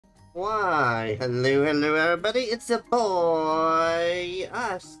Why, hello everybody, it's a boy,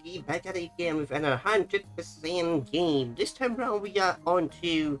 Ski, back at it again with an 100% game. This time around we are on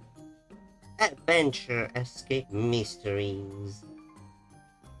to Adventure Escape Mysteries.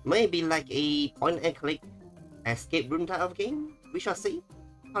 Maybe like a point and click escape room type of game, we shall see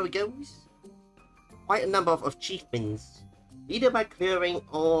how it goes. Quite a number of achievements, either by clearing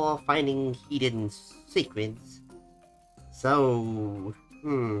or finding hidden secrets. So,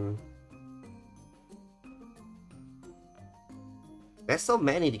 there's so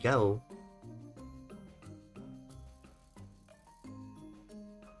many to go.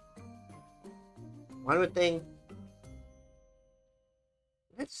 One would think.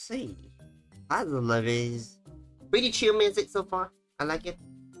 Let's see. Puzzle levels. Pretty chill music so far. I like it.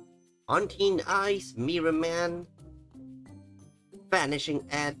 Haunting Eyes, Mirror Man. Vanishing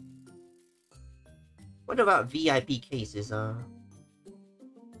Ad. What about VIP cases,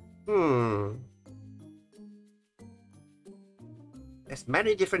 There's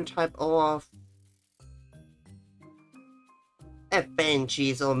many different type of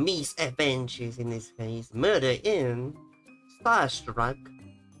adventures or misadventures in this case. Murder in Starstruck.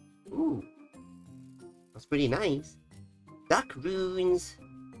 Ooh, that's pretty nice. Dark Ruins.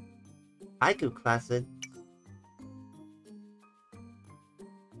 Haiku Classic.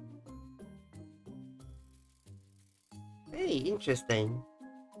 Hey, interesting.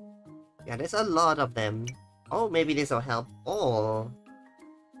 Yeah, there's a lot of them. Oh, maybe this will help. Oh.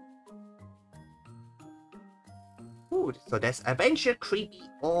 Ooh, so that's adventure, creepy,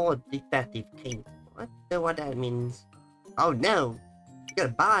 or detective king. What that means? Oh no! You gotta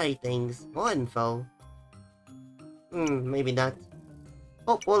buy things. More info. Maybe not.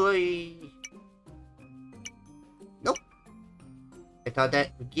 Hopefully. Nope. I thought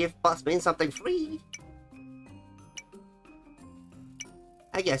that gift box means something free.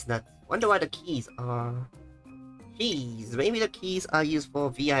 I guess not. Wonder why the keys are. Keys. Maybe the keys are used for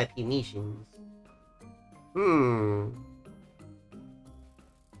VIP missions.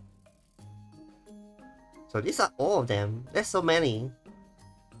 So these are all of them. There's so many.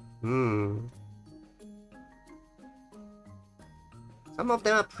 Some of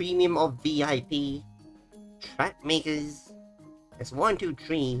them are premium or VIP. Track makers. There's 1, 2,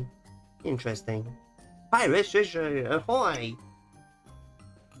 3. Interesting. Pirate treasure. Ahoy!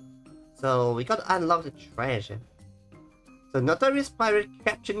 So we gotta unlock the treasure. So notorious pirate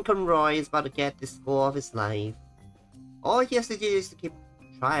Captain Conroy is about to get the score of his life. All he has to do is to keep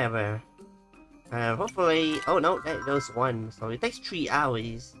travel. Hopefully, oh no, that was one. So it takes 3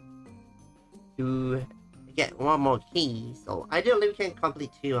 hours to get one more key. So ideally we can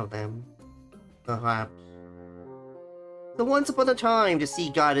complete 2 of them. Perhaps. So once upon a time, the sea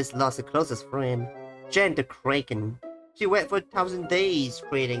goddess lost her closest friend, Jen the Kraken. She went for 1,000 days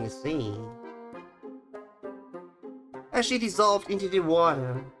creating a sea. As she dissolved into the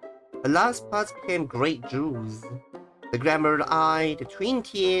water, the last parts became great jewels. The glamour eye, the twin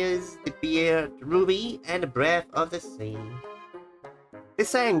tears, the beard, the ruby, and the breath of the sea. They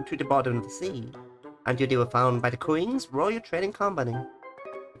sank to the bottom of the sea, until they were found by the Queen's Royal Trading Company,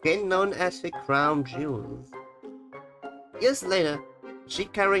 again known as the Crown Jewels. Years later, the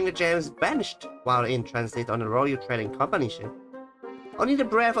ship carrying the gems vanished while in transit on the Royal Trading Company ship. Only the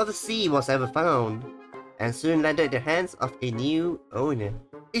breath of the sea was ever found, and soon landed in the hands of a new owner.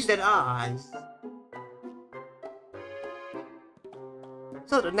 Is that ours?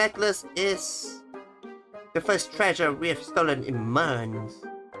 So the necklace is the first treasure we have stolen in months.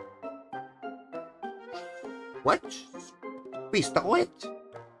 What? We stole it?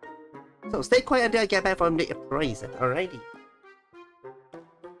 So stay quiet until I get back from the appraiser, alrighty?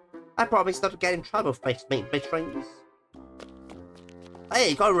 I promise not to get in trouble, face-mate betrayers.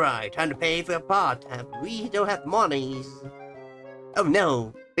 Hey, Conroy, time to pay for your part-time. We don't have monies. Oh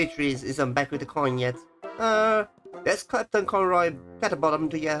no, Beatrice isn't back with the coin yet. That's Captain Conroy got a bottom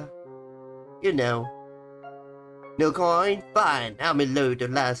to ya. You know. No coin? Fine, I'll load the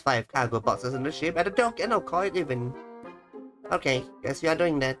last 5 cargo boxes on the ship at the dock and no coin even. Okay, guess we are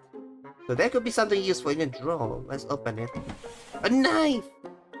doing that. So there could be something useful in the drawer. Let's open it. A knife!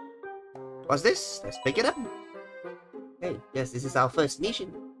 What's this? Let's pick it up. Okay, yes, this is our first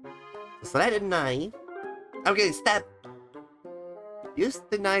mission. Select a knife. I'm getting stabbed. Use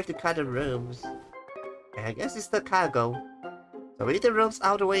the knife to cut the ropes. And I guess it's the cargo. So with the ropes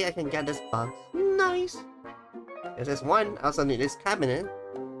out of the way, I can get this box. Nice. Yes, there's one. I also need this cabinet.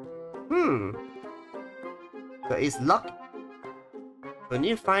 So it's locked. So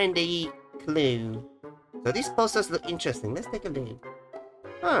you find the clue. So these posters look interesting. Let's take a look.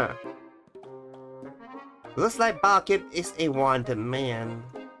 Looks like Barkeep is a wanted man.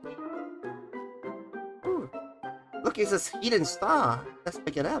 Look, it's a hidden star. Let's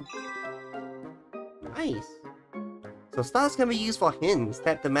pick it up. Nice. So stars can be used for hints.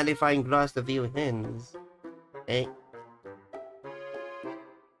 Tap the magnifying glass to view hints. Okay.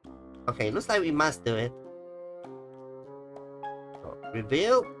 Okay, looks like we must do it. So,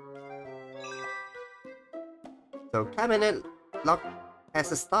 reveal. So cabinet lock has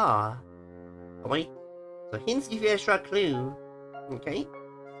a star. Oh, wait. So hints give you extra clue. Okay.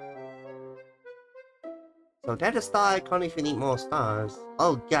 So that's a star icon if you need more stars.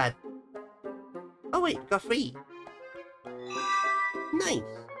 Oh god. Oh wait, got 3. Nice.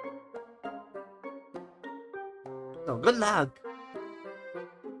 So good luck.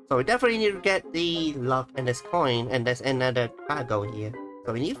 So we definitely need to get the lock and this coin, and there's another cargo here.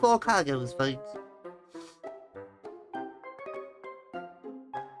 So we need 4 cargos, folks.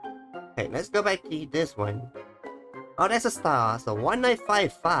 Okay, let's go back to this one. Oh, that's a star. So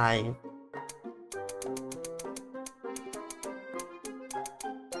 1955.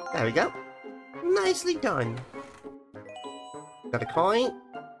 There we go. Nicely done. Got a coin.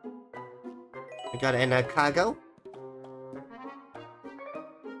 We got another cargo.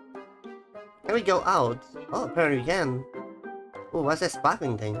 Can we go out? Oh, apparently we can. Oh, what's that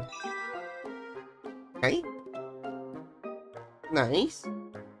sparkling thing? Okay. Nice.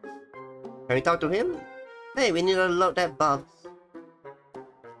 Can we talk to him? Hey, we need to load that box.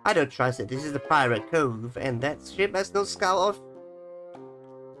 I don't trust it. This is the Pirate Cove, and that ship has no scout or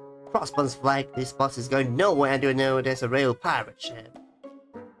crossbones flag. This box is going nowhere. I don't know there's a real pirate ship.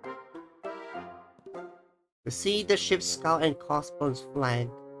 We see the ship's scout and crossbones flag.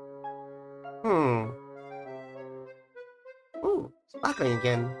 Ooh, sparkling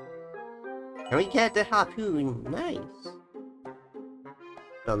again. Can we get the harpoon? Nice.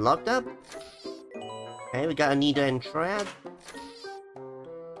 So locked up. Okay, we got a needle and thread.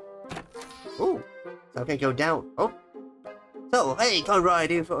 Ooh, so I can go down. Oh. So, hey, Conroy,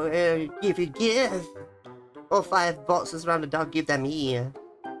 if you give all 5 boxes around the dock, give them here.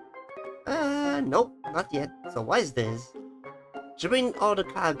 Nope, not yet. So what is this? Bring all the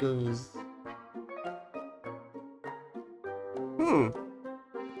cargoes.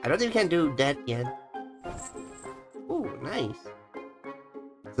 I don't think we can do that yet. Ooh, nice.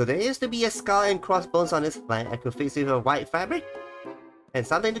 So there used to be a skull and crossbones on this flag. I could fix it with a white fabric and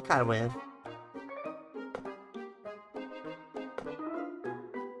something to cut with.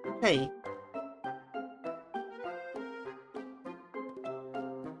 Hey.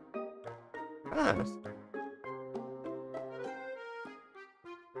 Ah.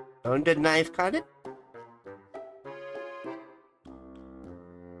 Don't the knife cut it?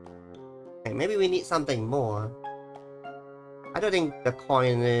 Okay, maybe we need something more. I don't think the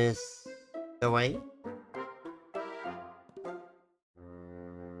coin is the way.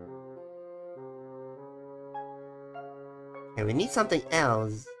 Okay, we need something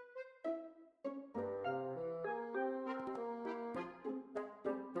else.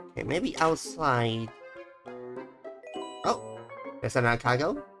 Okay, maybe outside. Oh, there's another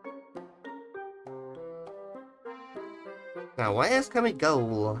cargo. Now, where else can we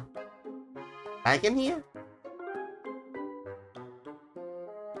go? Back in here?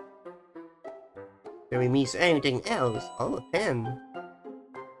 Did we miss anything else? Oh, a pen.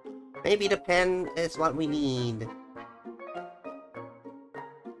 Maybe the pen is what we need.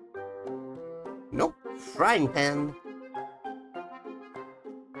 Nope, frying pan.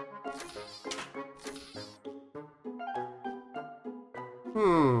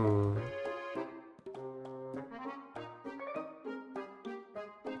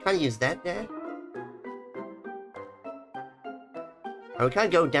 Can't use that there. Oh, we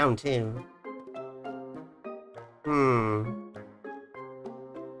can't go down too.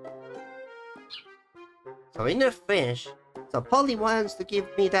 So in the fish. So Polly wants to give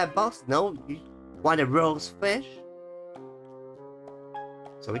me that box. No, you want a roast fish?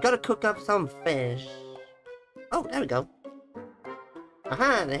 So we gotta cook up some fish. Oh, there we go.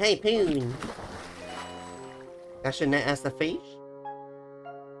 Aha, the harpoon. That should net as the fish.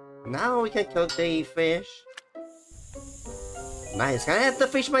 Now we can cook the fish. Nice, can I have the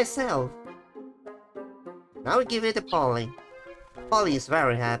fish myself? Now we give it to Polly. Polly is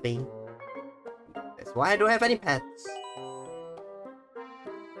very happy. That's why I don't have any pets.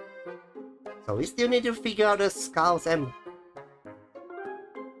 So we still need to figure out the skulls and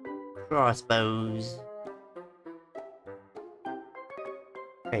crossbows.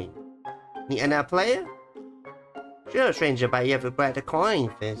 Hey, need another player? Sure, stranger, but you have to grab the coin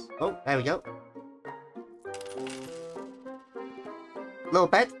first. Oh, there we go. No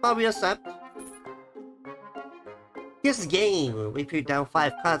pet, but we accept. Here's the game. We put down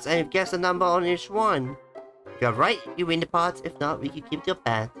 5 cards and guess the number on each one. you're right, you win the pot. If not, we can keep your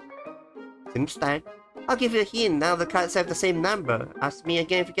bet. Seems stacked. I'll give you a hint. Now the cards have the same number. Ask me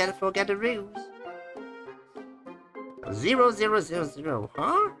again if you forget the rules. 0000,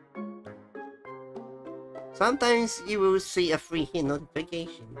 huh? Sometimes you will see a free hint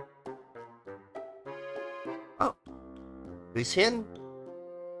notification. Oh, this hint.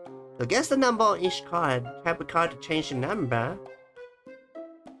 So guess the number on each card. Tap a card to change the number.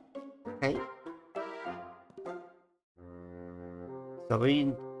 Okay. So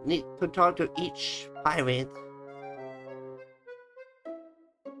we need to talk to each pirate.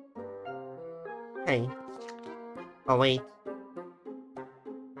 Okay. Oh wait.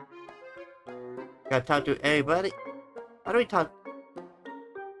 Gotta talk to everybody. How do we talk?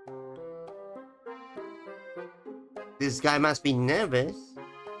 This guy must be nervous.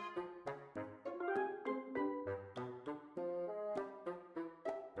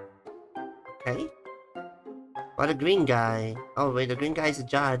 Okay. What a green guy. Oh wait, the green guy is a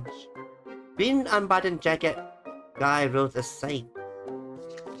judge. Green unbuttoned jacket guy wrote a safe.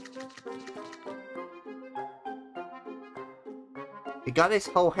 He got his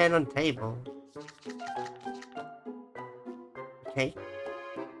whole hand on the table. Okay.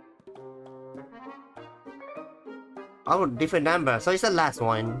 Oh, different number. So it's the last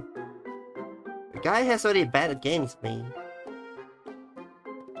one. The guy has already bet against me.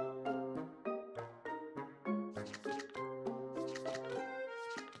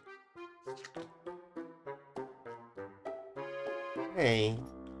 Hey.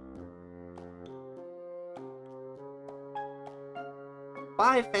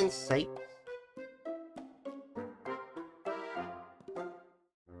 Five and six.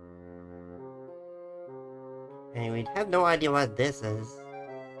 And we have no idea what this is.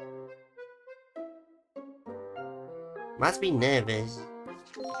 Must be nervous.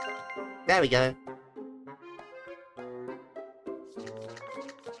 There we go.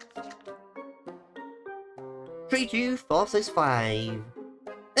 3, 2, 4, 6, 5.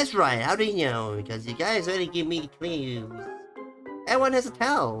 That's right, how do you know? Because you guys already give me clues. Everyone has a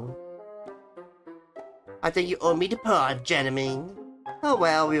tell. I think you owe me the part, gentlemen. Oh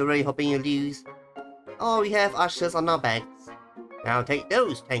well, we were really hoping you lose. Oh, we have ushers on our backs. Now take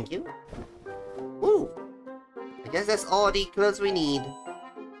those, thank you. Ooh. I guess that's all the clues we need.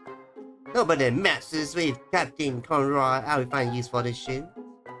 Nobody messes with Captain Conroy. I will find use for this shit.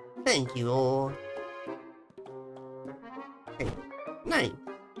 Thank you all. Okay, nice.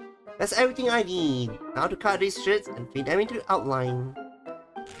 That's everything I need. Now to cut these strips and feed them into the outline.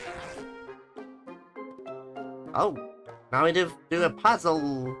 Oh, now we do a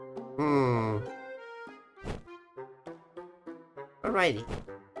puzzle. Alrighty.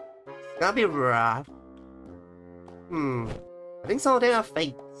 It's gonna be rough. I think some of them are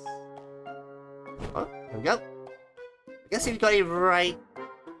fakes. Oh, there we go. I guess if you got it right.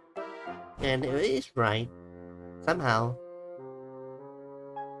 And it is right. Somehow.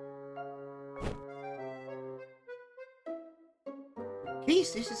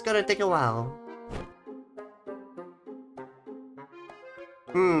 Geez, this is gonna take a while.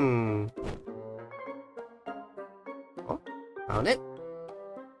 Oh, found it.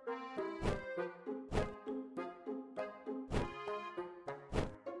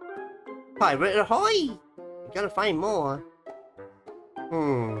 Pirate ahoy! We gotta find more.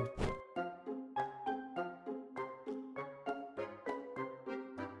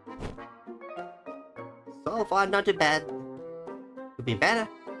 So far, not too bad. Could be better.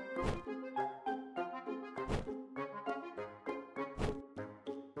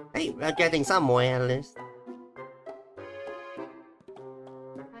 Hey, we're getting somewhere at least.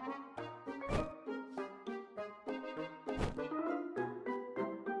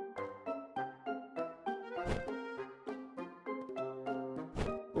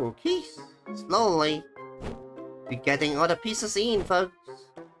 Okay, slowly. We're getting all the pieces in, folks.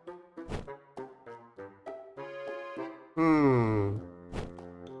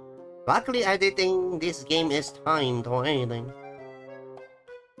 Luckily, I didn't think this game is timed or anything.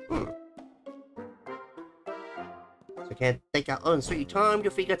 So we can take our own sweet time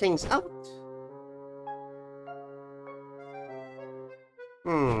to figure things out.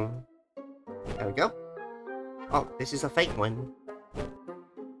 There we go. Oh, this is a fake one.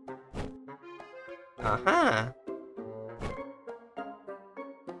 Aha!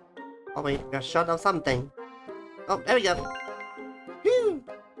 Oh wait, got shot of something. Oh, there we go. Phew!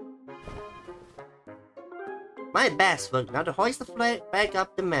 My best work now to hoist the flag back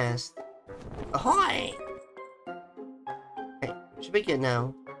up the mast. Ahoy! Hey, should be good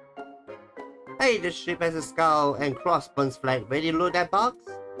now. Hey, the ship has a skull and crossbones flag. Ready to load that box?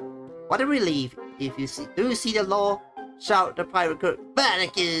 What a relief! If you do see the law, shout the pirate code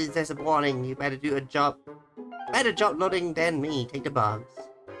Barnacles as a warning. You better do a job. Better job loading than me. Take the bugs.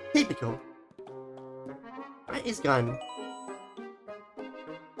 Typical. Right, it's gone.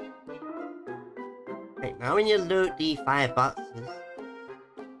 Okay, now we need to load the 5 boxes.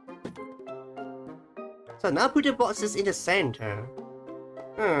 So now put the boxes in the center.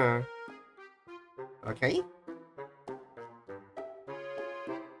 Okay.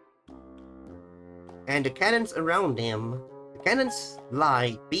 And the cannons around them. The cannons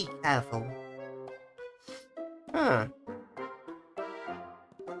lie. Be careful.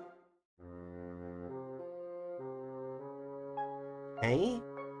 Hey,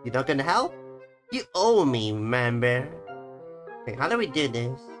 you're not gonna help? You owe me, remember? Okay, how do we do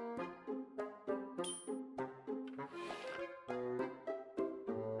this?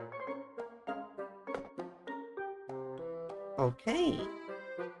 Okay.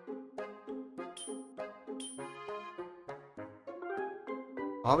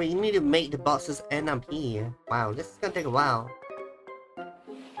 Oh, we need to make the boxes end up here. Wow, this is gonna take a while.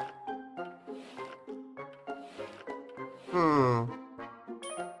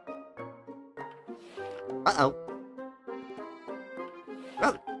 Uh-oh.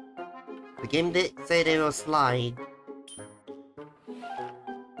 Oh! The game did say they will slide.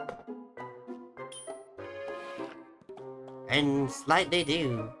 And slide they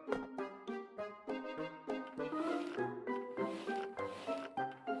do.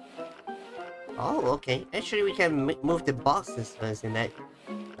 Oh, okay. Actually, we can move the boxes first in that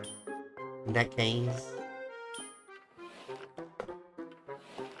case.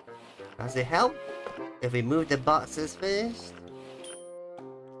 Does it help if we move the boxes first?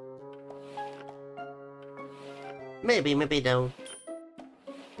 Maybe, maybe don't.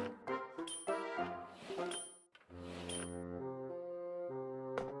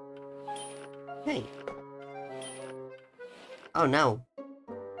 Hey. Oh no.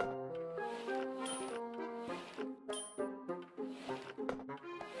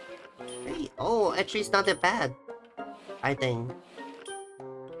 Hey, oh, actually it's not that bad, I think.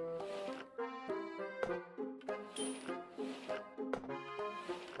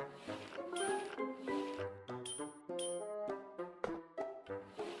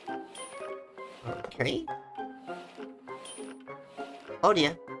 Okay. Oh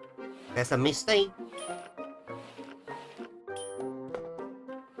dear. That's a mistake.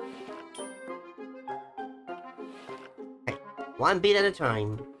 Okay. One bit at a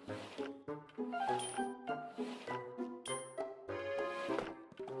time.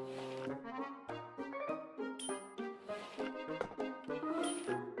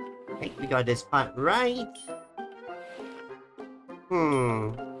 Okay, we got this part right.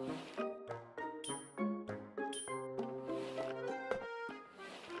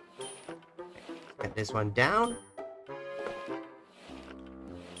 Get this one down.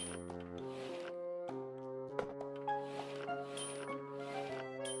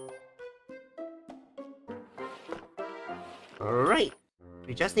 Alright.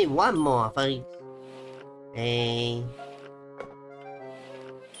 We just need one more, folks. Hey.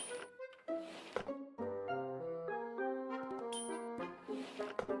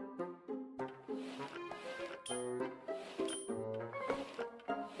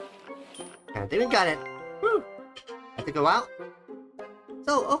 I think we got it. Woo! Have to go out.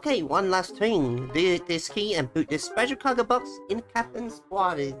 So, okay, one last thing. Do this key and put this special cargo box in the captain's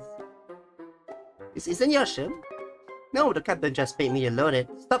quarters. This isn't your ship. No, the captain just paid me to load it.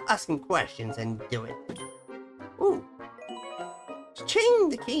 Stop asking questions and do it. Ooh. Ching!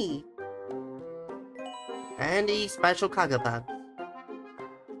 The key. And the special cargo box.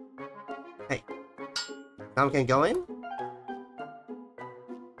 Hey. Now we can go in.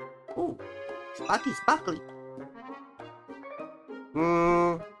 Ooh. Sparkly, sparkly.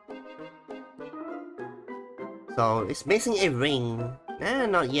 So, it's missing a ring. Nah,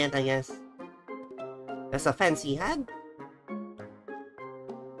 not yet, I guess. There's a fancy hat.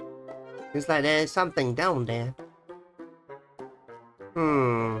 Looks like there's something down there.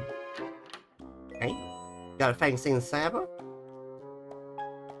 Okay. Got a fancy saber.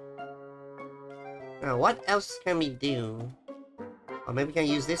 Now, what else can we do? Or maybe we can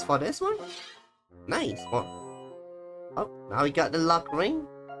use this for this one? Nice. Well, oh, now we got the lock ring.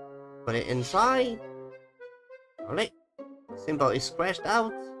 Put it inside. Alright. Symbol is scratched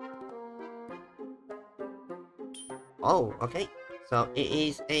out. Oh, okay. So it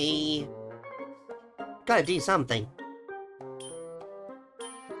is a... Gotta do something.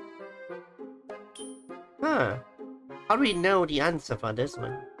 Huh. How do we know the answer for this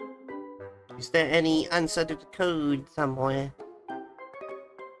one? Is there any answer to the code somewhere?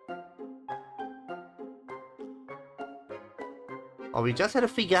 Or we just had to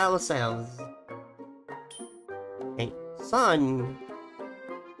figure out ourselves. Hey, sun.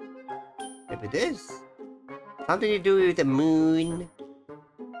 Maybe this. Something to do with the moon.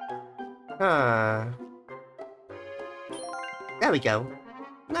 Huh. There we go.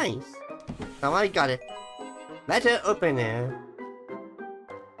 Nice. Now I got it. Letter opener.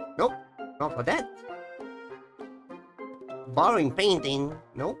 Nope. Not for that. Boring painting.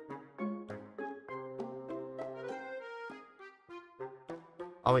 Nope.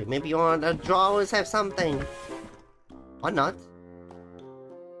 Oh wait, maybe one of the drawers have something. Or not.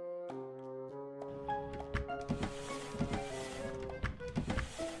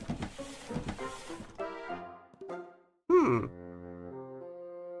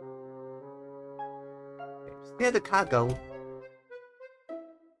 Steer the cargo.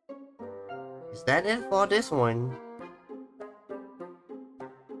 Is that it for this one?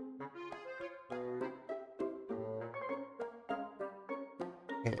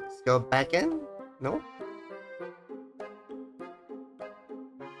 Okay, let's go back in. No?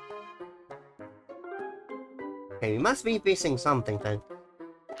 Okay, we must be missing something then.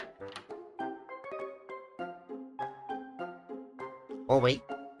 Oh wait.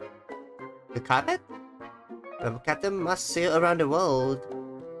 The carpet? The captain must sail around the world.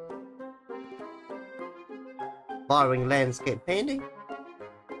 Boring landscape painting.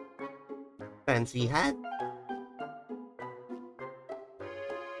 Fancy hat.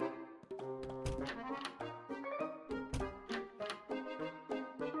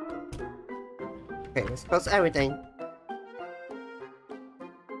 Okay, let's close everything.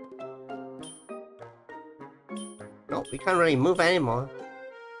 Nope, we can't really move anymore.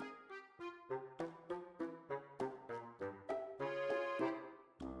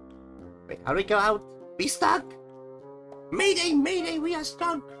 Wait, how do we go out? Be stuck! Mayday! Mayday! We are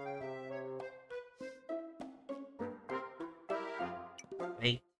stuck!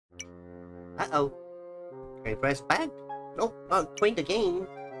 Wait. Uh-oh. Okay, press back? Nope, not quit the game.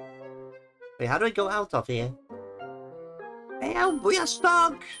 Wait, how do I go out of here? Help! We are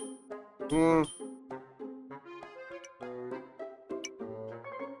stuck!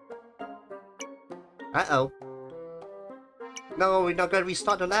 Uh-oh. No, we're not gonna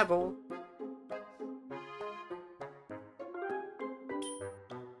restart the level.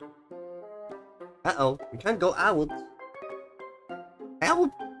 Uh-oh, we can't go out.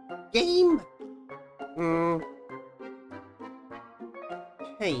 Help! Game!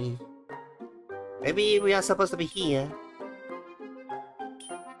 Hey. Maybe we are supposed to be here.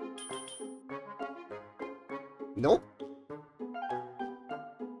 Nope.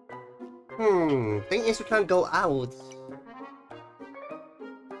 Thing is we can't go out.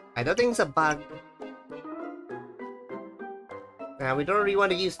 I don't think it's a bug. Now we don't really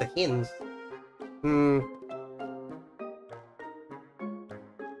want to use the hints.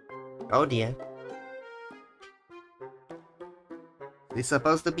 Oh dear. Is this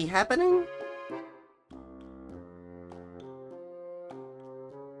supposed to be happening?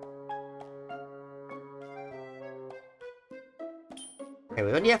 Okay,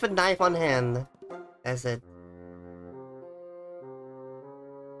 we only have a knife on hand. That's it.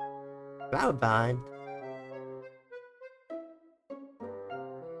 Flower bud.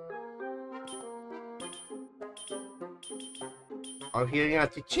 Oh, here you are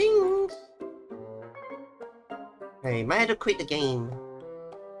to chings. Hey, might have to quit the game.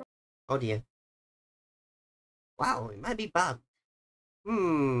 Oh dear. Wow, it might be bugged.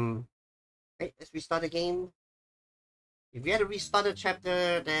 Hey, let's restart the game. If we had to restart the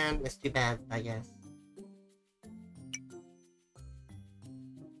chapter, then it's too bad, I guess.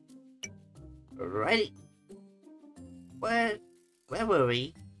 Alrighty. Where were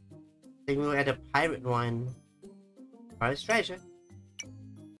we? I think we were at the pirate one. Pirate's treasure.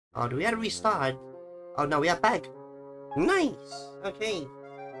 Oh, do we have to restart? Oh no, we are back. Nice! Okay.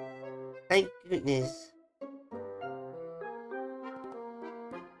 Thank goodness.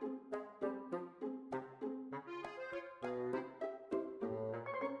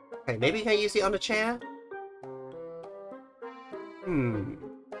 Okay, maybe you can use it on the chair?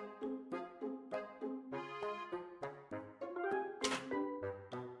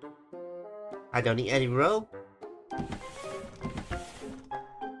 I don't need any rope.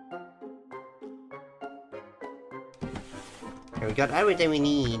 Okay, we got everything we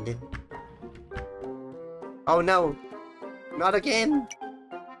need. Oh no! Not again!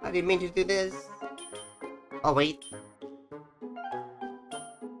 I didn't mean to do this. Oh wait.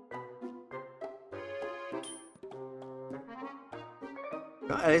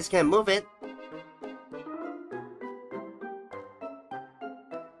 No, I just can't move it.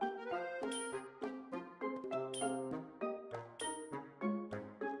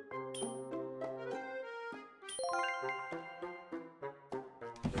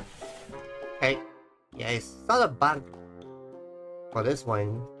 a solid bug for this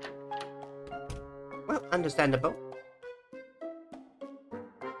one. Well, understandable.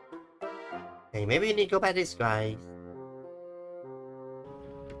 Hey, maybe we need to go by this, guys.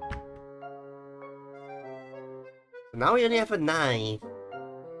 So now we only have a knife.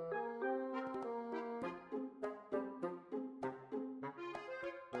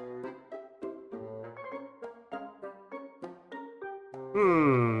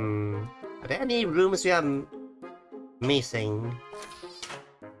 Are there any rooms we are missing?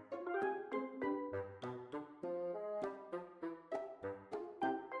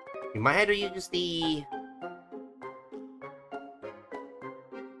 We might have to use the...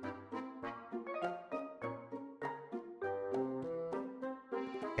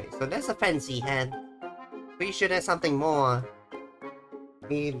 Okay, so that's a fancy hand. Pretty sure there's something more.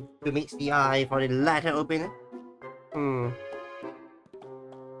 Need to mix the eye for the latter opener.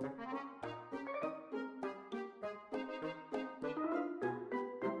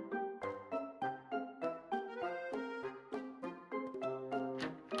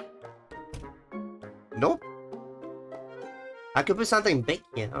 Nope. I could put something big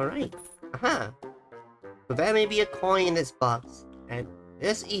here. Alright. Aha. So there may be a coin in this box. And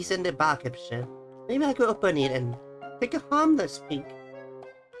this isn't the bar capture. Maybe I could open it and take a harmless peek.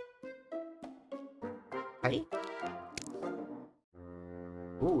 Okay.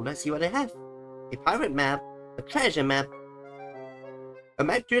 Ooh, let's see what I have. A pirate map. A treasure map. A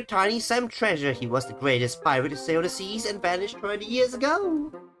map to a tiny Sam treasure. He was the greatest pirate to sail the seas and vanished 20 years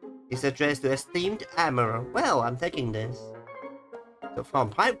ago. It's addressed to esteemed Admiral. Well, I'm taking this. So from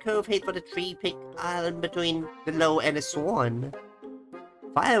Pipe Cove, head for the tree-pick island between the Low and the Swan.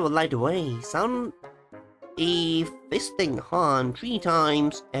 Fire will light the way. Sound a fisting horn 3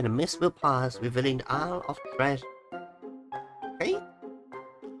 times, and a mist will pass, revealing the Isle of Treasure. Okay.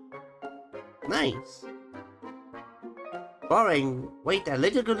 Nice. Boring. Wait, that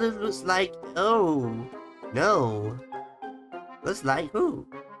little girl looks like... Oh. No. Looks like who?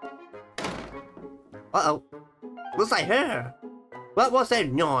 Uh-oh. Looks like her. What was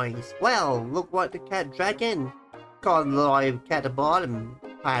that noise? Well, look what the cat dragon. Conroy Catabottom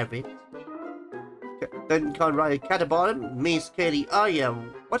pirate. Then Conroy Catabottom, Miss Katie Aya.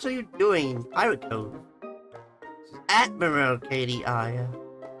 What are you doing in Pirate Cove? Admiral Katie Aya.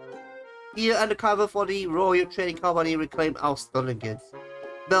 Here undercover for the Royal Trading Company reclaim our stolen goods.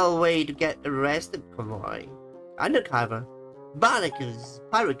 No way to get arrested, Conroy. Undercover. Barnacles,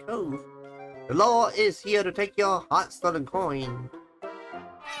 Pirate Cove. The law is here to take your hot-stolen coin.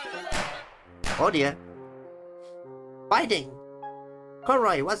 Oh dear. Fighting!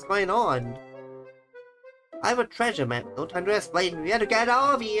 Conroy, what's going on? I have a treasure map. No time to explain. We have to get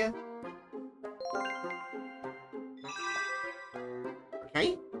out of here.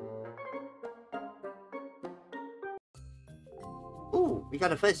 Okay. Ooh, we got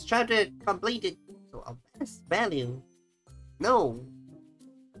the first chapter completed. So our best value. No.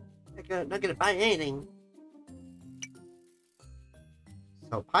 Not gonna buy anything.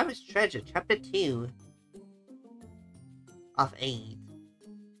 So, Pirate's Treasure, Chapter 2 of 8.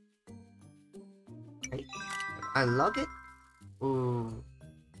 Okay, unlock it. Ooh.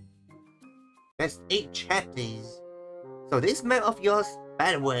 That's 8 chapters. So this map of yours,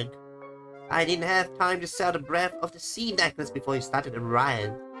 bad work. I didn't have time to sell the breath of the sea necklace before you started the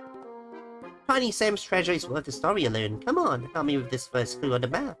riot. Tiny Sam's treasure is worth the story alone. Come on, help me with this first clue on the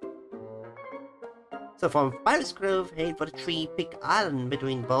map. So from Pirate's Grove, head for the tree-pick island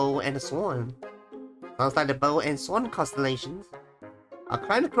between Bow and the Swan. Sounds like the Bow and Swan constellations. I'll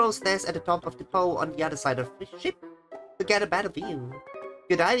climb the crow's nest at the top of the pole on the other side of the ship to get a better view.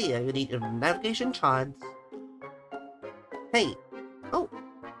 Good idea, you need a navigation chart. Hey! Oh!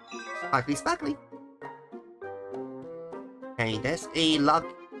 Sparkly sparkly! Hey, there's a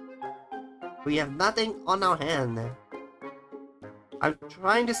log. We have nothing on our hand. I'm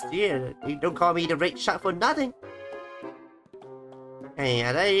trying to steer. You don't call me the red shark for nothing. Hey,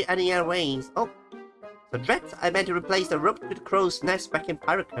 are there any other ways? Oh, so Dret, I meant to replace the rope to the crow's nest back in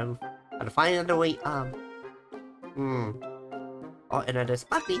Pirate Cove. I'll find another way up. Or another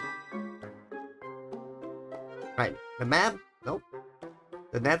sparkly. Right, the map? Nope.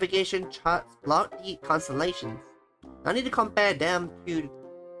 The navigation charts plot the constellations. I need to compare them to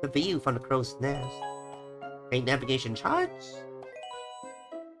the view from the crow's nest. Okay, navigation charts.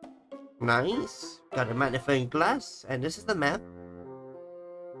 Nice. Got a magnifying glass, and this is the map.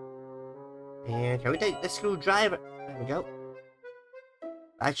 And can we take the screwdriver? There we go.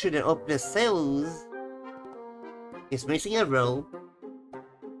 I shouldn't open the sails. It's missing a rope.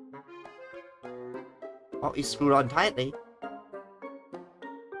 Oh, it's screwed on tightly.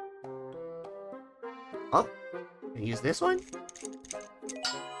 Oh, can I use this one?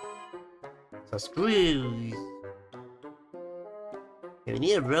 So screws. Okay, we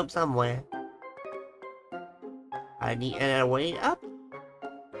need a rope somewhere. I need another way up.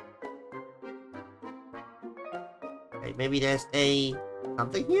 Okay, maybe there's a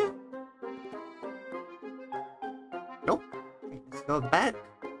something here? Nope. Okay, let's go back.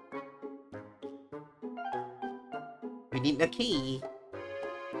 We need the key.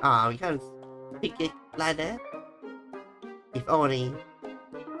 Ah, we can't pick it like that. If only.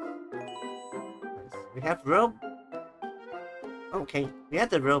 We have rope. Okay, we have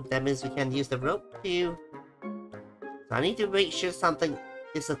the rope. That means we can use the rope too. So I need to make sure something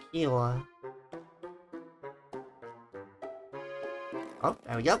is secure. Oh,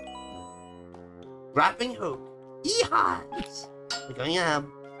 there we go. Grappling hook. Yeehaw! We're going up.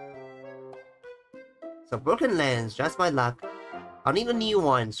 So broken lens, just my luck. I'll need a new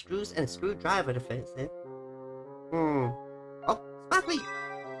one. Screws and a screwdriver to fix it. Oh, sparkly!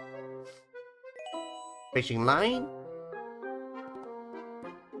 Fishing line.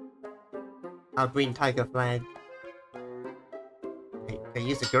 Our green tiger flag. Okay, can I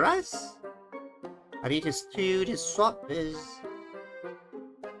use the grass? I need to swap this.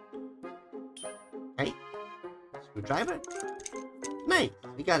 Okay. Screwdriver. Nice,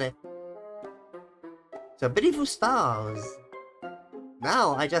 we got it. So beautiful stars.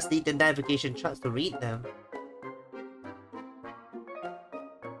 Now I just need the navigation charts to read them.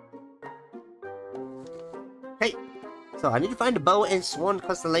 Okay, so I need to find the bow and swan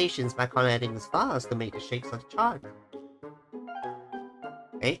constellations by connecting the stars to make the shapes of the chart.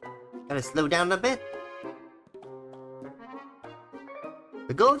 Okay, gotta slow down a bit.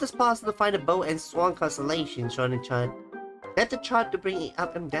 The goal of this puzzle is to find the bow and swan constellations shown in the chart. Get the chart to bring it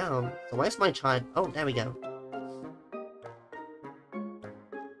up and down. So where's my chart? Oh, there we go.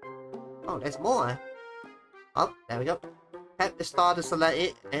 Oh, there's more. Oh, there we go. Tap the star to select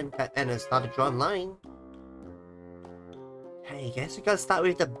it and start to draw a line. Hey, guess we gotta start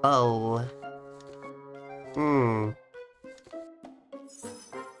with the bow.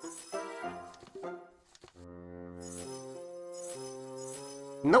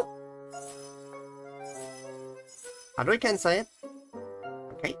 Nope. How do I cancel it?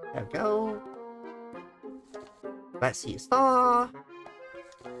 Okay, there we go. Let's see a star.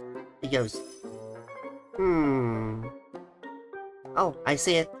 It goes. Oh, I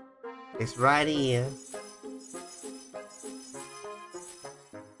see it. It's right here.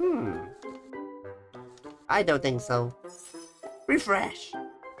 I don't think so. Refresh. So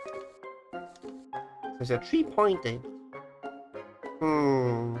it's a 3-pointed.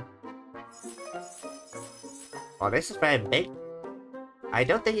 Oh, this is very big. I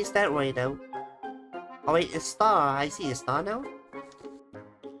don't think it's that way though. Oh wait, it's star. I see a star now.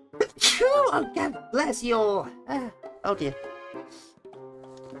 Oh, God bless you. Oh dear.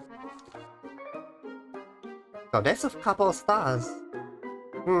 So that's a couple of stars.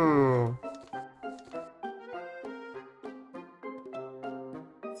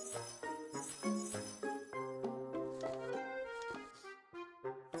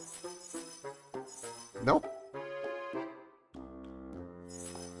 Nope.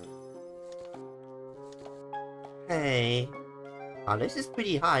 Hey. Oh, this is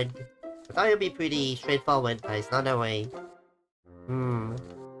pretty hard. I thought it would be pretty straightforward, but it's not that way. Ooh.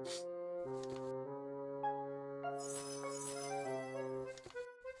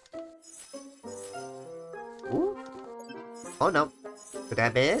 Oh no. Could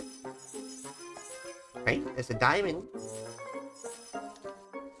that be it? Okay, there's a diamond.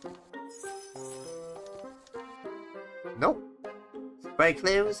 Nope. It's very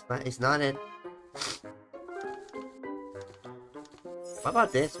close, but it's not it. What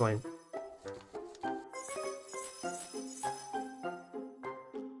about this one?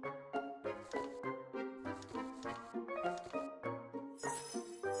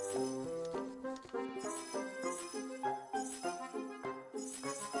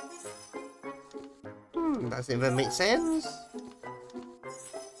 Doesn't even make sense.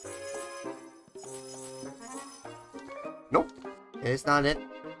 Nope, it's not it.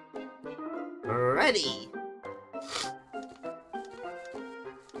 Ready.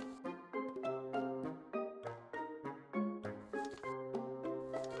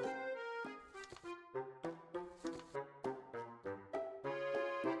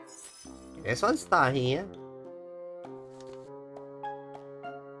 There's one star here.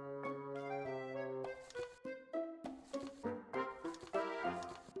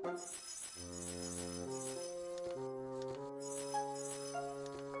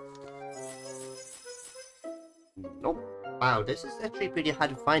 Nope. Wow, this is actually pretty hard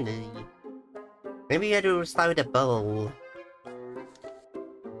to find. Maybe I had to start with a bowl.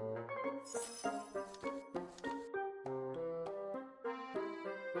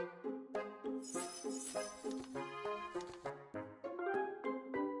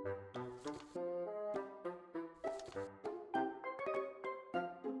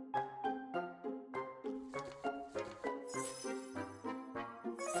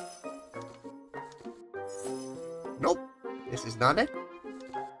 Nope, this is not it.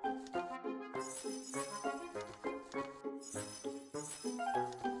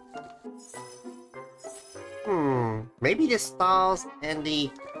 Maybe the stars and the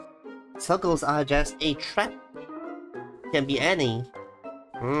circles are just a trap. Can be any.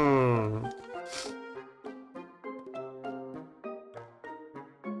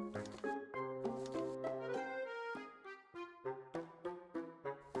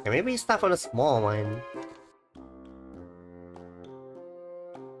 Okay, maybe start from a small one.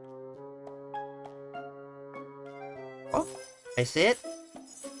 Oh, I see it.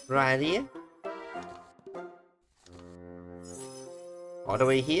 Right here. All the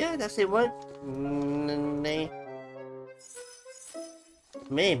way here? Does it work?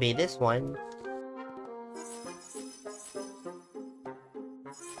 Maybe this one.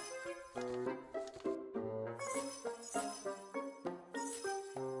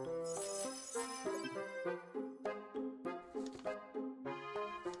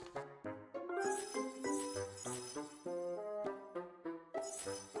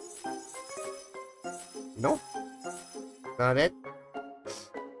 Nope. Got it.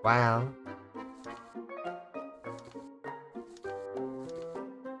 Wow.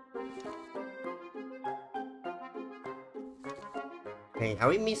 Okay, are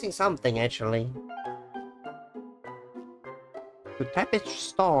we missing something actually? To tap its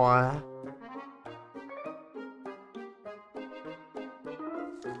store.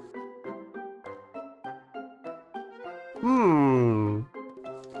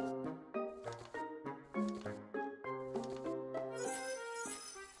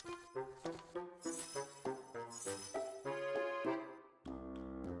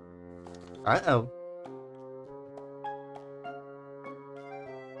 Uh-oh.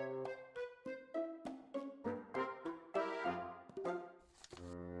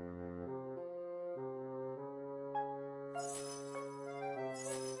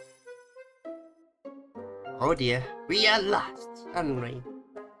 Oh dear, we are lost, aren't we?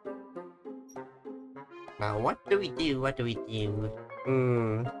 Now what do we do? What do we do?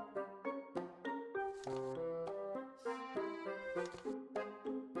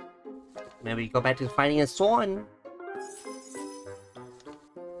 Maybe go back to finding a swan.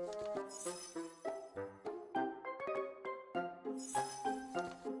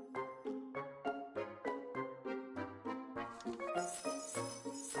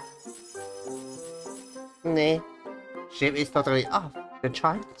 Nah, shape is totally off the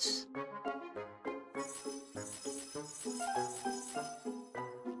charts.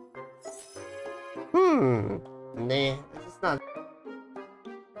 Nah, this is not.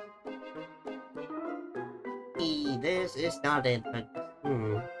 This is not it, but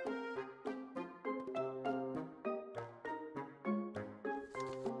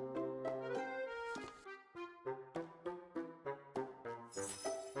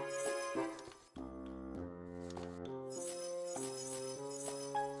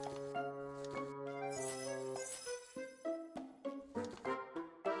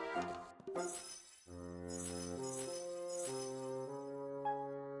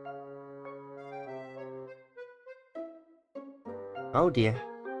oh dear.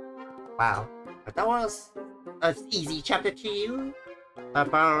 Wow. That was an easy chapter 2.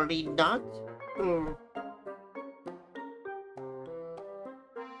 Apparently not.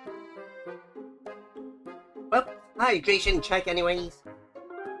 Well, hydration check anyways.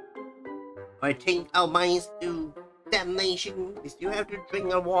 I think our minds do damnation. We still have to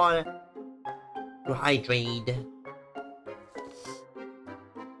drink our water to hydrate.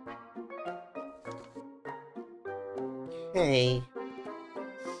 Okay.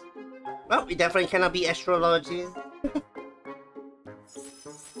 Well, we definitely cannot be astrologists.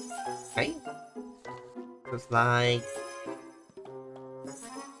 Right? Looks like...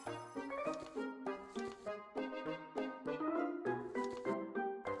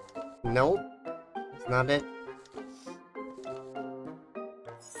 Nope. It's not it.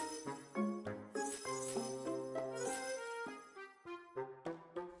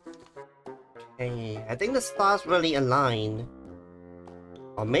 Okay, I think the stars really align.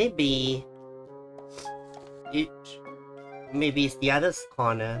 Or maybe... Maybe it's the other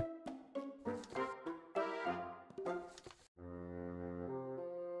corner.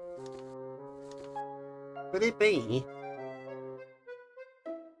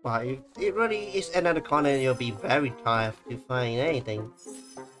 Well, if it really is another continent, you'll be very tough to find anything.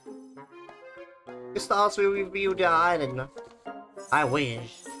 The stars will reveal the island. I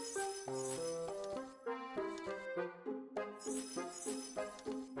wish.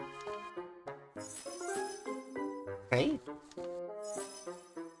 Okay.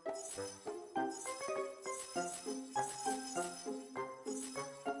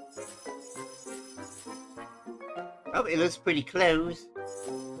 Oh, it looks pretty close.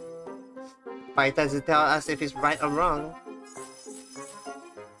 But it doesn't tell us if it's right or wrong.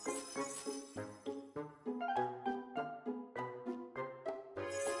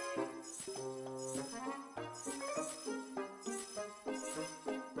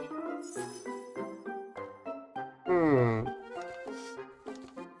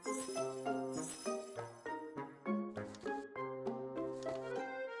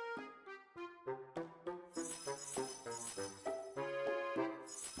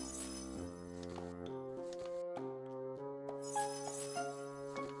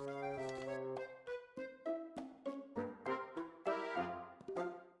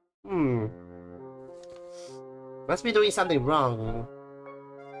 Must be doing something wrong.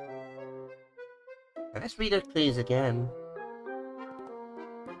 Let's read the clues again.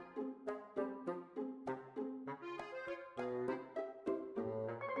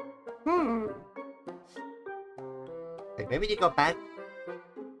 Okay, maybe you go back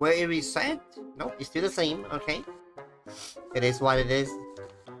where it reset? Nope, it's still the same. Okay. It is what it is.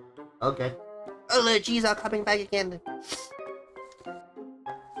 Okay. Allergies are coming back again.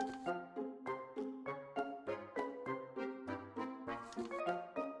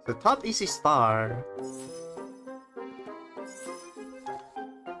 The top is a star.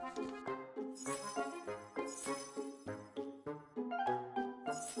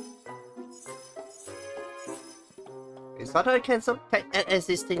 It's not a cancel an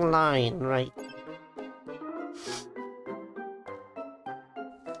existing line, right?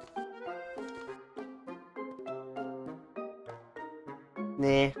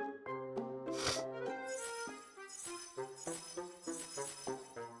 Nah.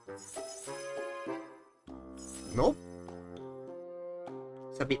 Nope.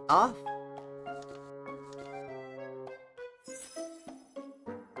 It's a bit off.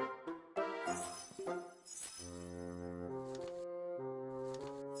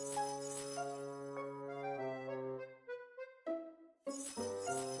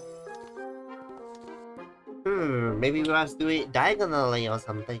 Maybe we must do it diagonally or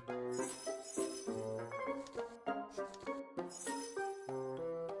something.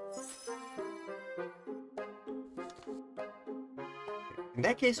 In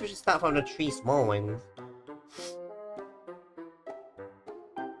that case, we should start from the 3 small ones.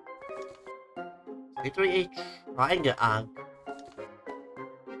 Literally a triangle arc.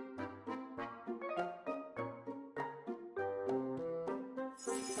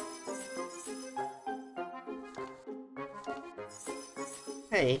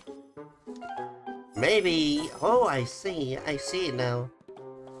 Hey. Maybe... Oh, I see it now.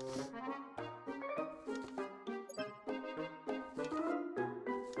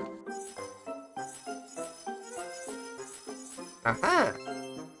 Aha!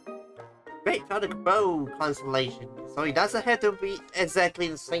 Great Phallic Bow constellation. So it doesn't have to be exactly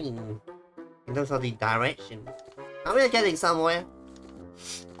the same in terms of the direction. Now we're getting somewhere.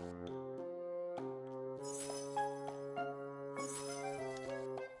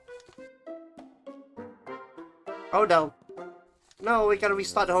 Oh no. No, we gotta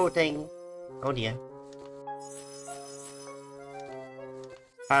restart the whole thing. Oh dear.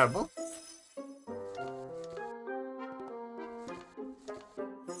 Terrible.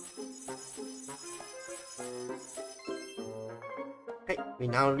 Okay, we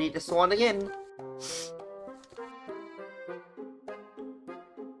now need the swan again.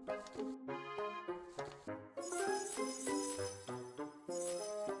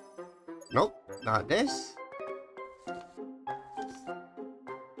 Nope, not this.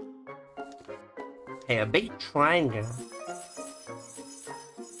 Okay, a big triangle.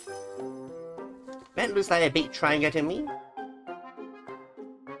 That looks like a big triangle to me.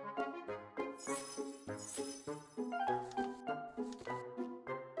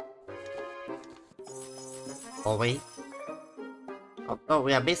 Oh wait. Oh,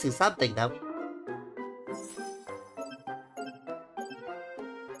 we are missing something though.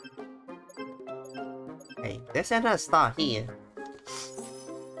 Okay, there's another star here.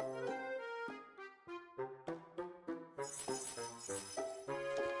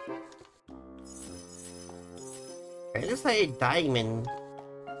 It looks like a diamond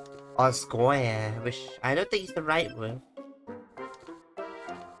or square, which I don't think is the right word.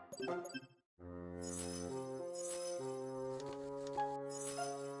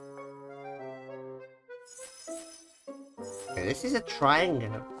 Okay, this is a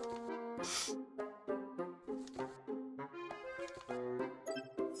triangle.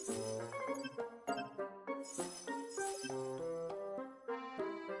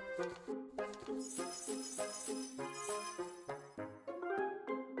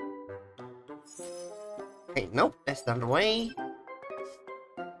 Okay, nope, that's not the way.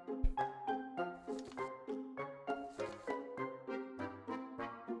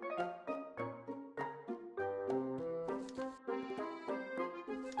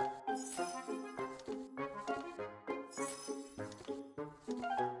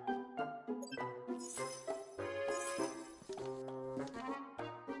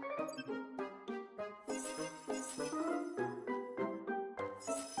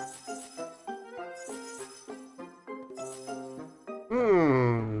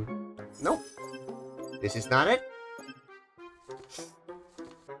 Nope. This is not it.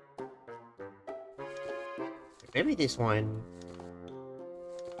 Maybe this one.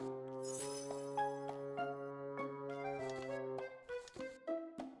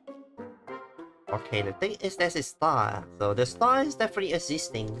 Okay, the thing is there's a star. So the star is definitely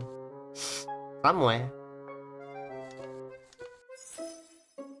existing. Somewhere.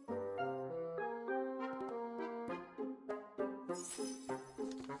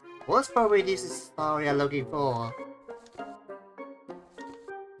 What's probably this star we are looking for?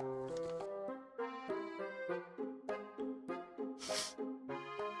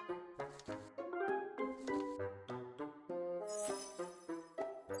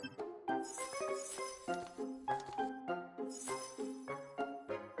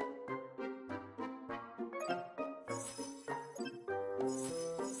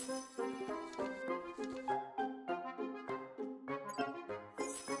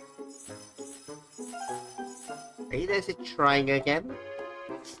 Hey, there's it trying again.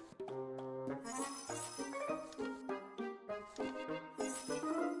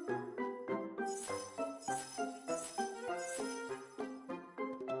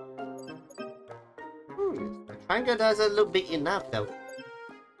 The triangle doesn't look big enough though.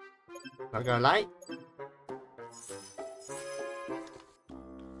 Not gonna lie.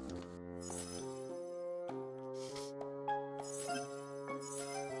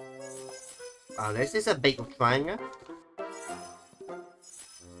 Oh, this is a big triangle.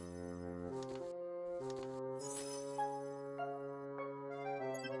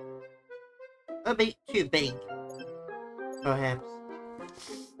 A bit too big, perhaps.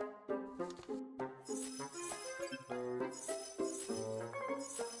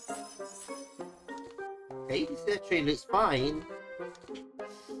 Okay, this actually looks fine.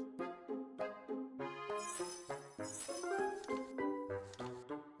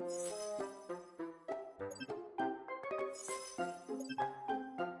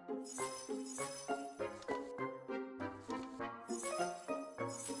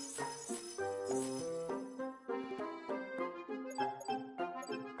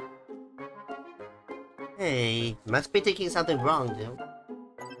 Hey, must be thinking something wrong, though.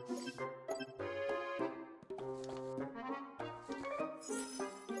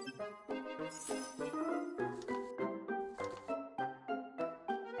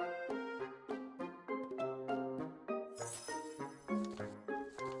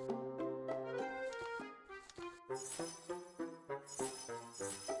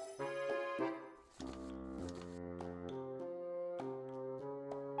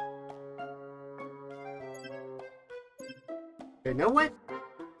 You know what?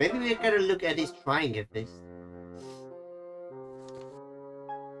 Maybe we gotta look at this triangle first.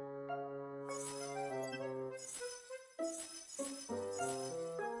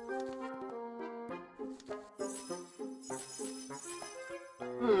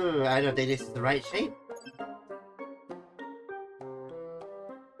 I don't think this is the right shape.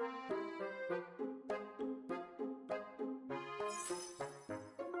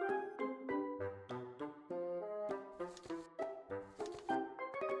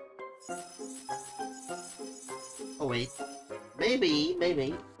 Oh wait,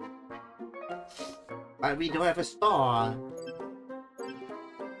 maybe. But we don't have a star.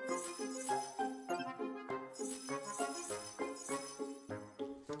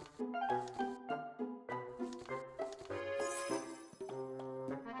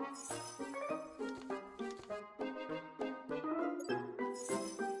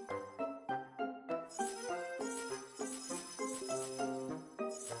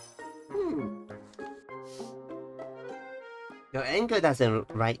 Your angle doesn't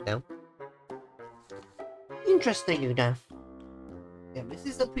right though. Interesting enough. Yeah, this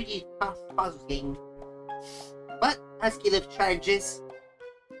is a pretty tough puzzle game. But as skill of challenges,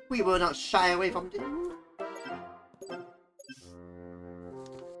 we will not shy away from them.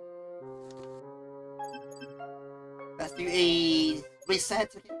 a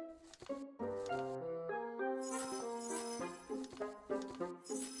reset again?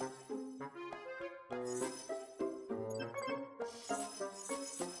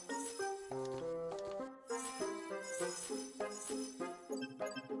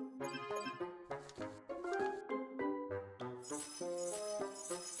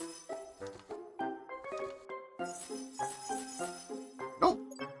 Nope,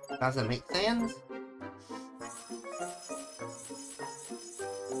 doesn't make sense.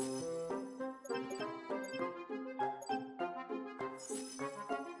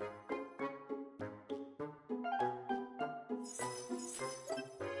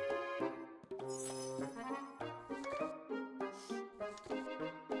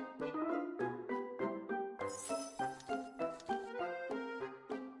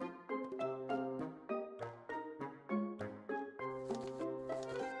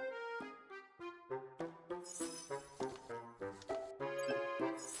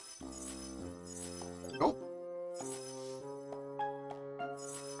 Nope.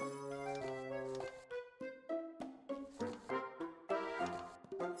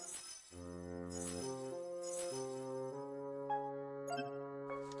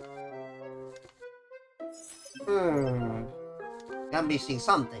 I'm missing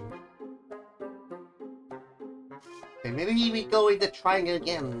something. Okay, maybe we go with the triangle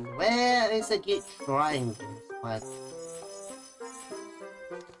again. Where is the good triangle? But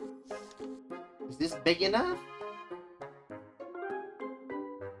is this big enough?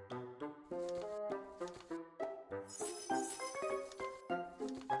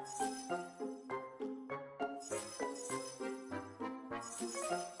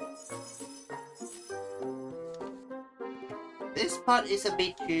 This part is a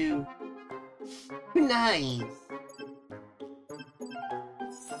bit too nice.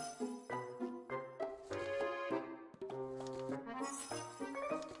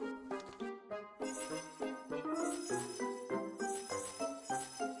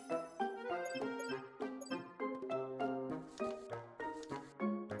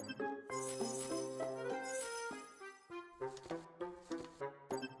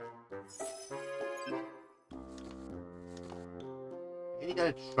 We got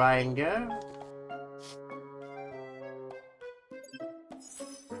a triangle.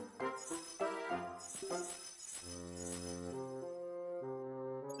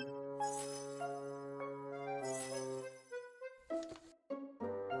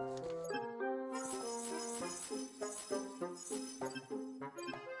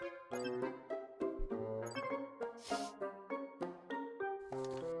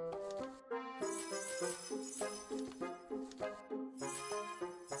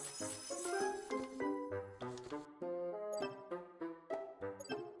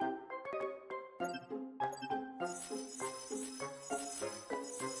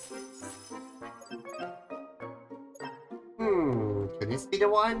 Could this be the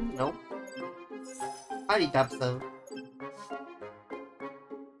one? Nope. I doubt so.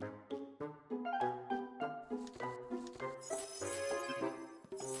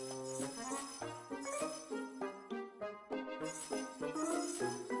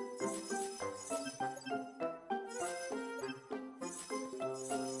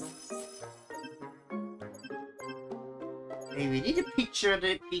 Hey, we need to picture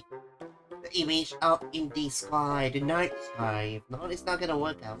the image up in the sky, the night sky. If not, it's not gonna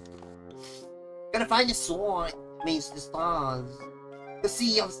work out. Gotta find the sword. Means the stars. The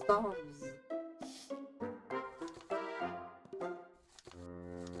sea of stars.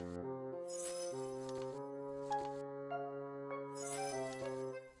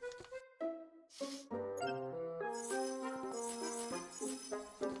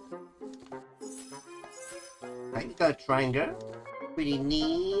 Right, we got a triangle. Pretty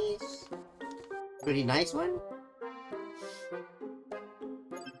nice. Pretty nice one.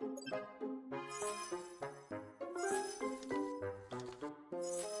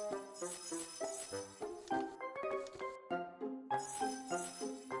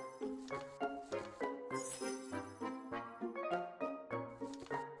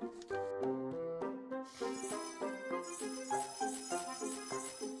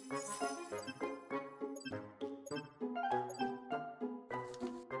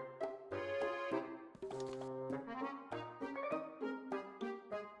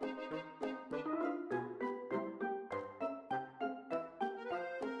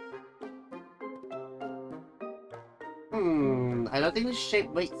 I don't think the shape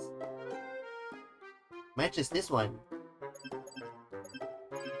matches this one.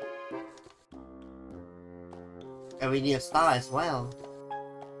 And we need a star as well.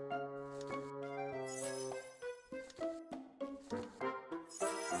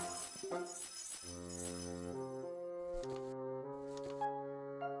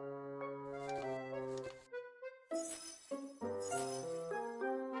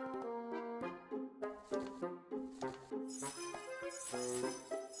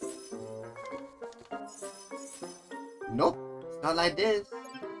 Nope, it's not like this.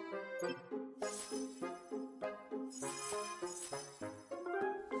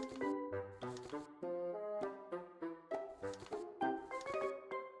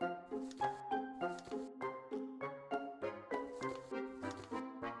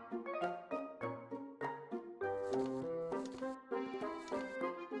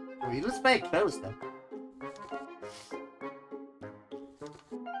 It looks very close though.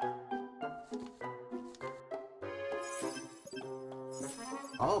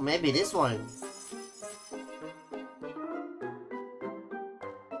 Oh, maybe this one.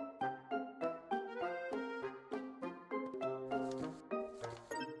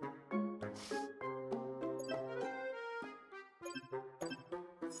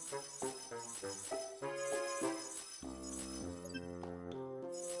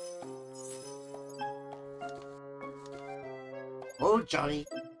 Oh, Johnny.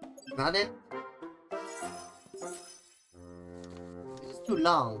 Not it? It's too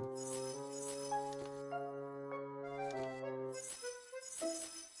long.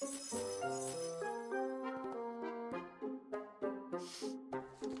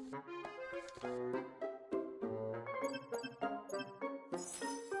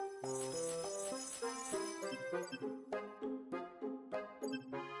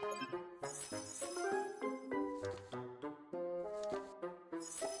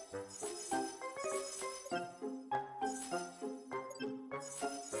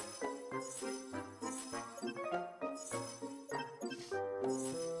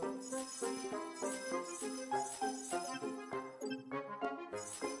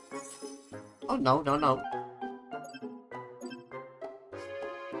 Oh, no, no, no.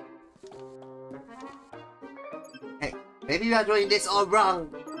 Hey, maybe we are doing this all wrong.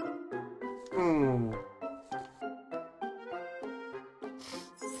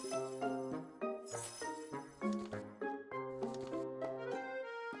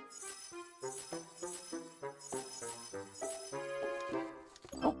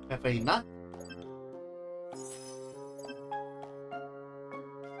 Oh, definitely not.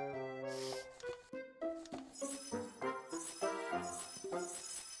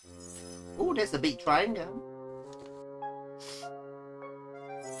 Oh, there's a big triangle.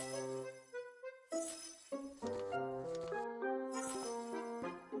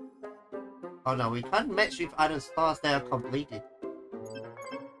 Oh no, we can't match with other stars that are completed.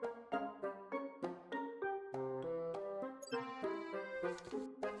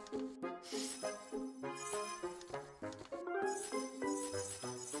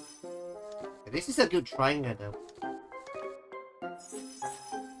 This is a good triangle though.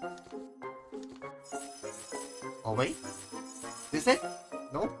 Oh wait, is it?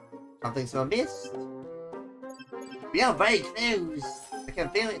 No, something's amiss. We are very close. I can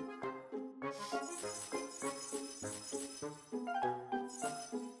feel it.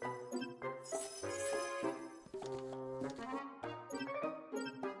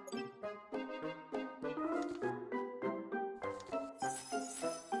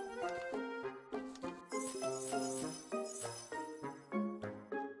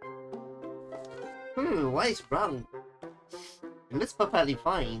 What is wrong? It looks perfectly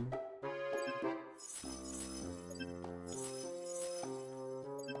fine.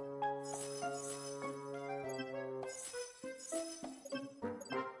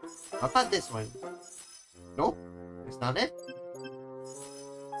 How about this one? Nope, it's not it.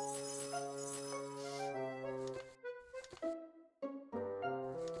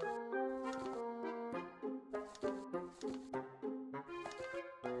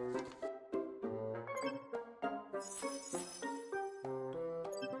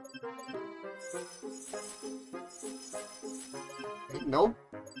 Nope,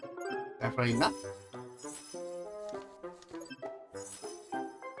 definitely not.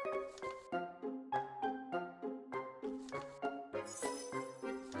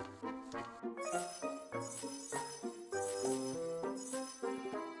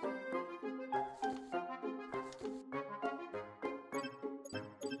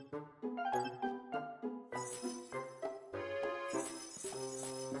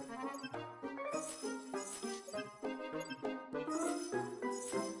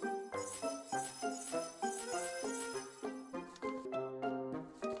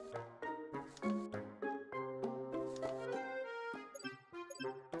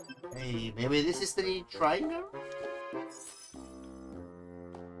 Hey, maybe this is the triangle?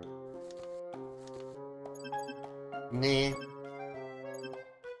 Nah.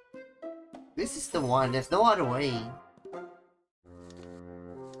 This is the one, there's no other way.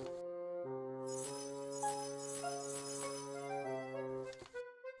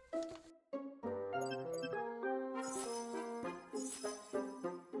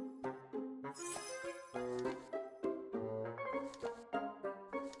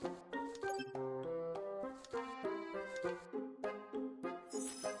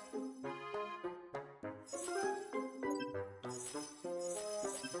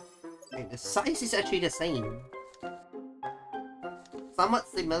 Okay, the size is actually the same. Somewhat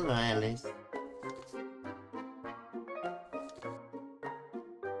similar at least.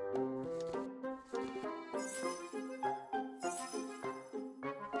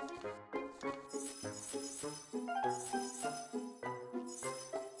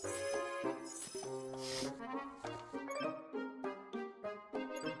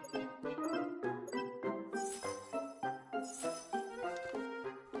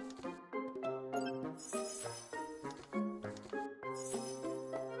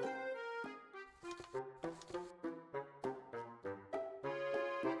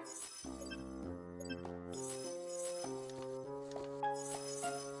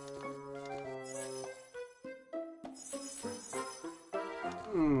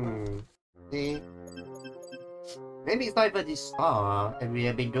 See? Maybe it's not even this far, and we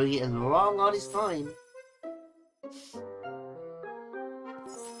have been doing it wrong all this time.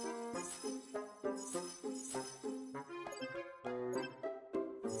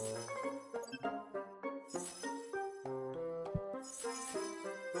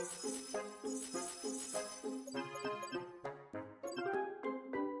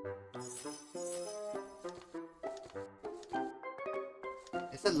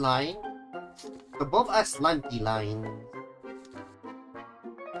 It's a line. So both are slanty lines.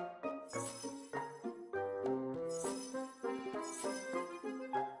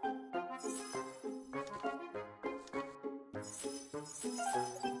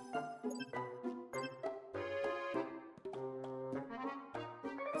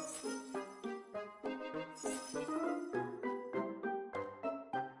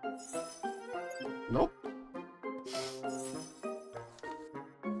 Nope.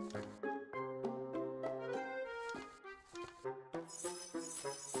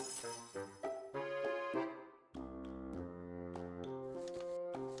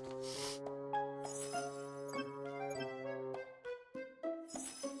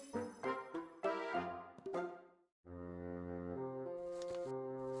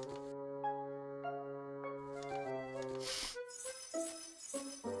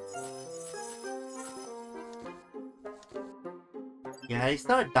 Yeah, it's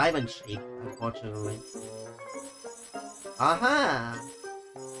not a diamond shape, unfortunately. Aha!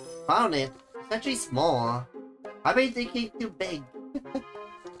 Found it. It's actually small. I made thinking too big.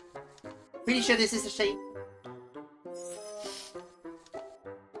 Pretty sure this is the shape.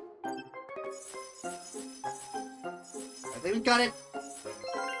 I think we got it.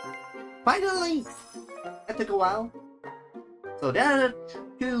 Finally! That took a while. So there are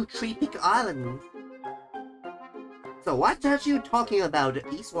two Tree Peak Islands. So what are you talking about? The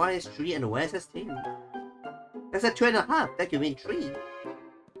east one is 3 and the west is 2. That's a 2.5, that could mean 3.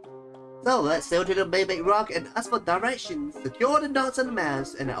 So let's sail to the main big rock and ask for directions. Secure the knots and the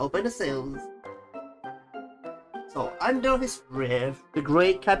masts and open the sails. So under his breath, the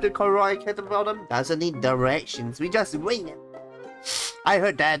great Captain Conroy at the bottom doesn't need directions, we just wing it. I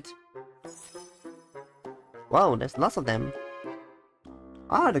heard that. Wow, there's lots of them.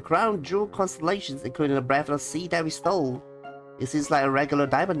 Ah, the crown jewel constellations, including the breath of the sea that we stole. It seems like a regular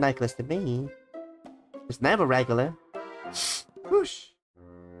diamond necklace to me. It's never regular. Whoosh.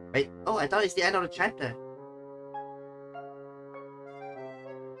 Wait, oh, I thought it's the end of the chapter.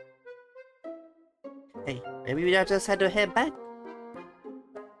 Hey, maybe we just had to head back.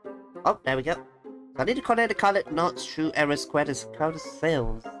 Oh, there we go. So I need to connect the colored knots through arrow square to secure the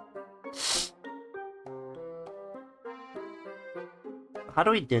sails. How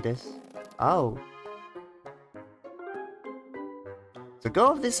do we do this? Oh. The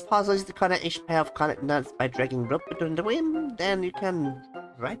goal of this puzzle is to connect each pair of colored nuts by dragging rope between the wind, then you can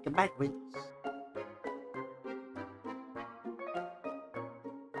drag them backwards.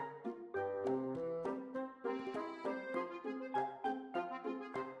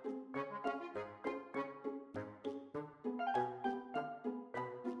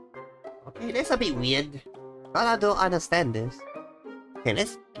 Okay, that's a bit weird. But I don't understand this. Okay,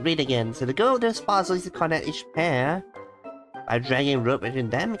 let's read again. So the goal of this puzzle is to connect each pair. By dragging rope between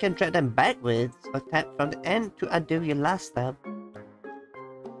them, you can drag them backwards or tap from the end to undo your last step.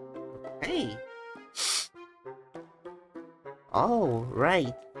 Okay. Oh,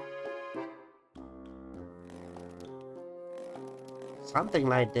 right. Something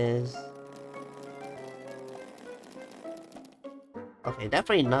like this. Okay,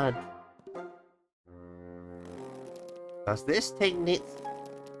 definitely not. Does this technique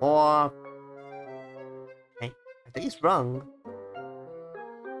or... Okay, I think it's wrong.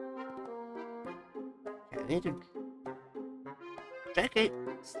 Okay, I need to drag it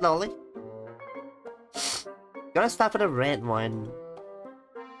slowly. Gotta start with the red one.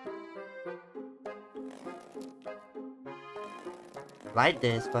 Like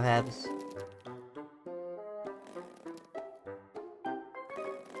this, perhaps.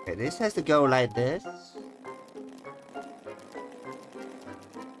 Okay, this has to go like this.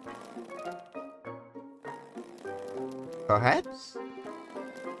 Perhaps?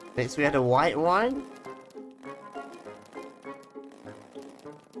 Next we have the white one.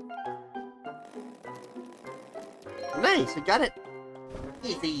 Nice, we got it.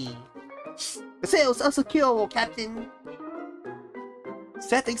 Easy. The sails are secure, Captain.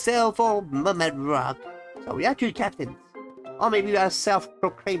 Setting sail for Mermaid Rock. So we are two captains. Or maybe we are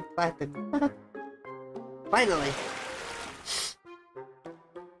self-proclaimed captain. Finally.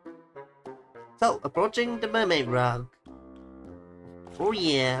 So, approaching the Mermaid Rock. Oh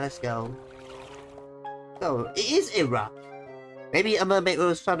yeah, let's go. So, it is a rock. Maybe a mermaid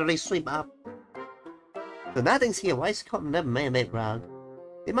will suddenly swim up. So nothing's here, why is it called the Mermaid Rock?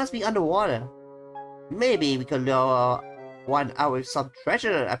 It must be underwater. Maybe we could lure one out with some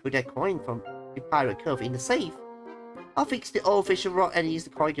treasure and put that coin from the pirate cove in the safe. I'll fix the old fishing rod and use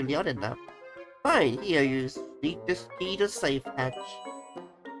the coin to lure it up. Fine, here you sneak this key to the safe hatch.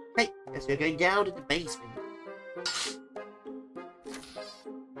 Okay, guess we're going down to the basement.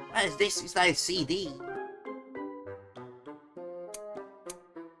 What is this? It's like a CD.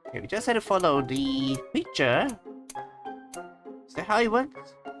 Okay, we just had to follow the picture. Is that how it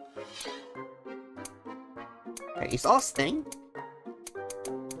works? Okay, it's Austin.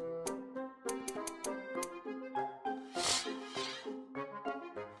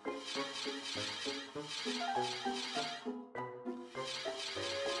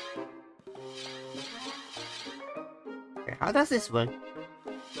 Okay, how does this work?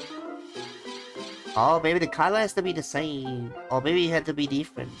 Oh, maybe the color has to be the same. Or maybe it had to be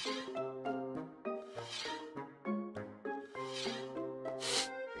different. Okay,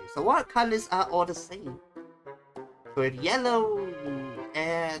 so what colors are all the same? With yellow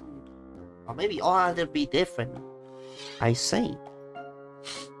and... or maybe all have to be different. I see.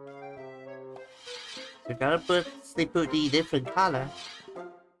 So we gotta put the different color.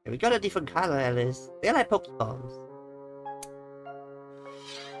 And we got a different color at least. They're like Pokeballs.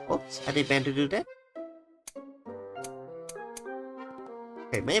 Oops, I didn't mean to do that.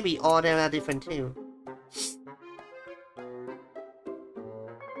 Okay, maybe all of them are different too.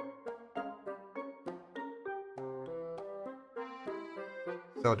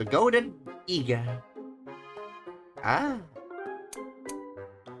 So the golden eagle. Ah.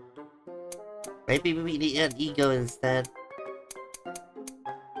 Maybe we need an eagle instead.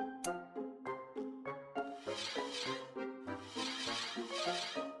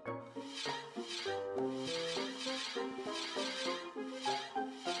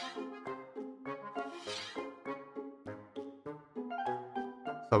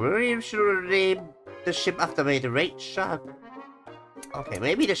 So we really should name the ship after the red shark. Okay,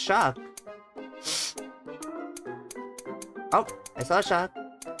 maybe the shark. Oh, I saw a shark.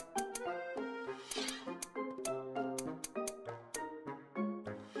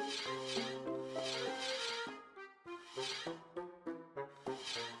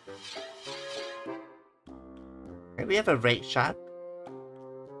 Okay, we have a red shark.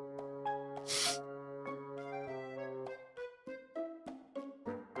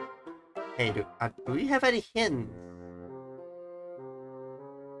 Hey, do we have any hints?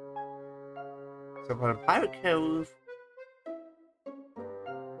 So for the pirate cove...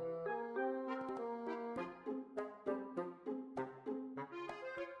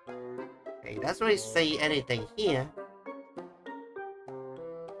 Hey, it doesn't really say anything here.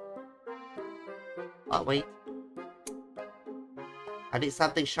 Oh, wait. I need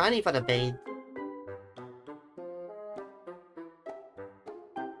something shiny for the bait.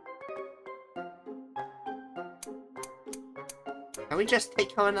 Can we just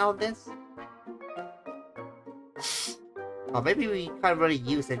take one out of this? Or maybe we can't really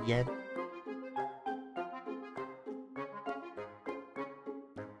use it yet.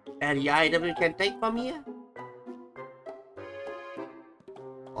 Any item we can take from here?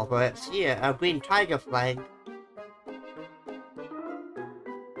 Or perhaps here, a green tiger flag.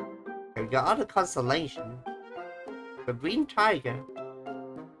 We got other constellation. The green tiger.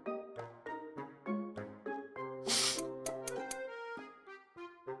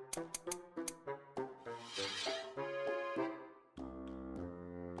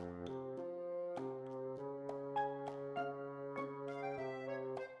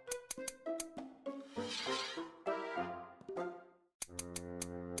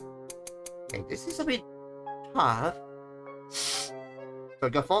 Okay, this is a bit tough. So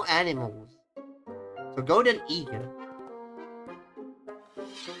go for animals. So golden eagle.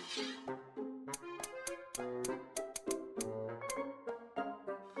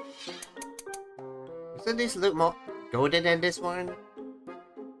 Doesn't this look more golden than this one?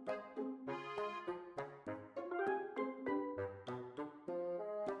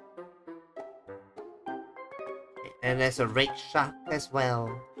 And there's a red shark as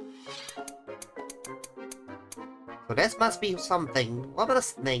well. So this must be something. What about a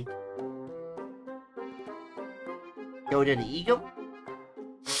snake? Golden eagle?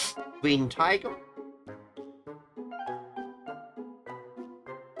 Green tiger?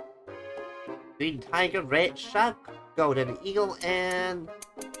 Green tiger, red shark, golden eagle, and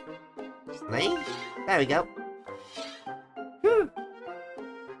snake? There we go. Whew.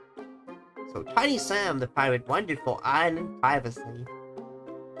 So Tiny Sam, the pirate, wandered for island privacy.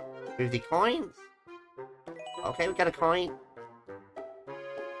 50 coins. Okay, we got a coin.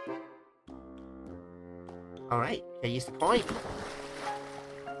 Alright, can use the coin.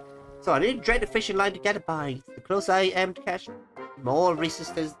 So I need to drag the fishing line to get a bite. The closer I am to catch, the more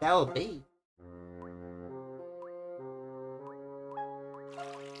resistance there will be.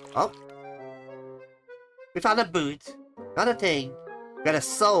 Oh. We found a boot. Not a thing. Got a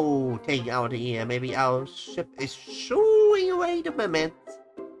soul thing out here. Maybe our ship is shooing away the moment.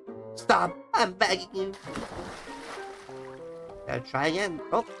 Stop! I'm begging you. I'll try again.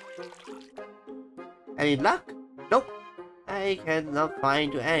 Oh. Any luck? Nope. I cannot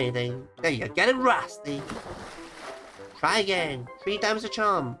find anything. There you go. Get it rusty. Try again. 3 times the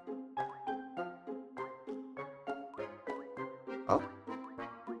charm. Oh.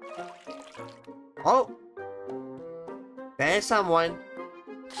 Oh. There's someone.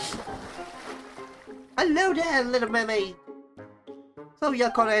 Hello there, little mermaid. So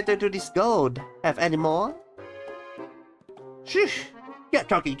you're connected to this gold. Have any more? Shush! You're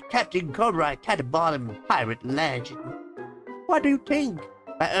talking to Captain Conrad, Cat Bottom, pirate legend. What do you think?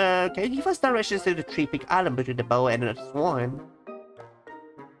 Can you give us directions to the three-peak island between the bow and the swan?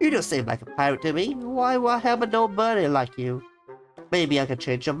 You don't seem like a pirate to me. Why would I help a nobody like you? Maybe I can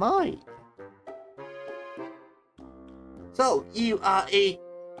change your mind. So, you are a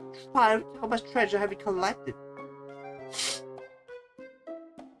pirate. How much treasure have you collected?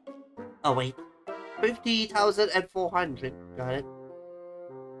 Oh wait. 50,400. Got it.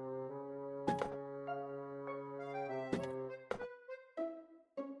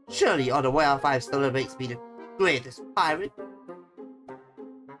 Surely all the way off 5 still makes me the greatest pirate.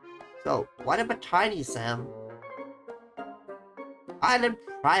 So, what about Tiny Sam? Island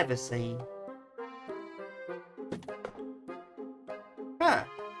privacy. Huh.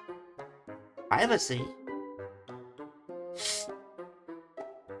 Privacy?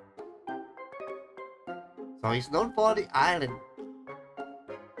 So he's known for the island.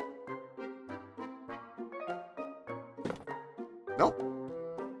 Nope.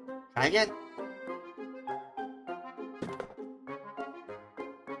 Try again.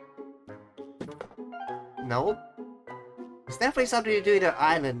 Nope. It's definitely something to do with the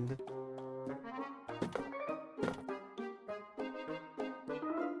island.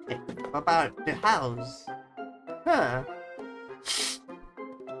 Okay, what about the house? Huh.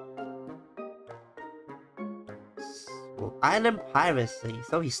 So, island piracy.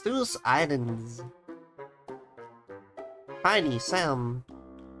 So he steals islands. Tiny Sam.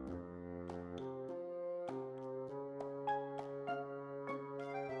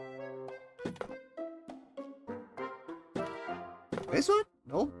 This one?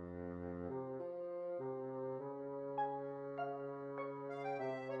 Nope.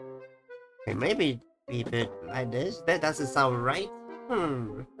 Okay, maybe be a bit like this. That doesn't sound right.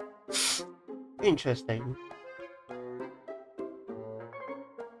 Interesting.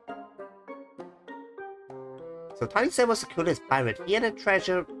 So Tiny Sam was the coolest pirate. He had a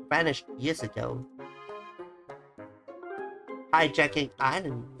treasure vanished years ago. Hijacking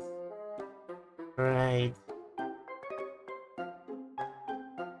islands. Right.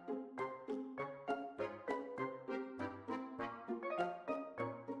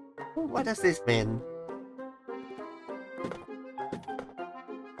 What does this mean?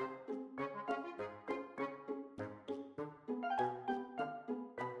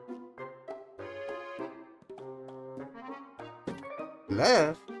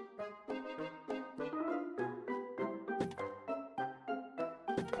 Love?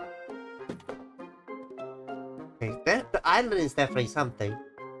 Okay, the island is definitely something.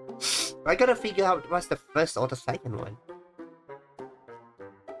 I gotta figure out what's the first or the second one.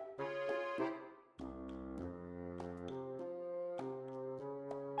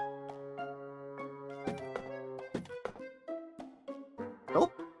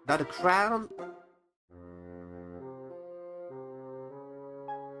 Nope, not a crown.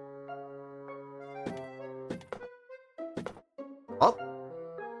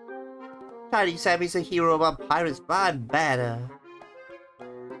 Everybody said he's a hero about pirates, but I'm better.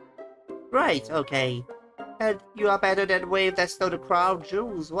 Right, okay. And you are better than the wave that stole the crown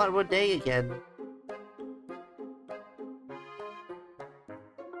jewels. What were they again?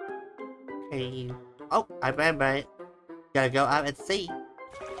 Okay. Oh, I remember it. Gotta go out and see.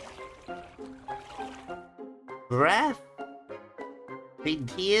 Breath, Green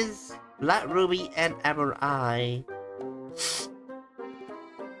Tears, Black Ruby, and Emerald Eye.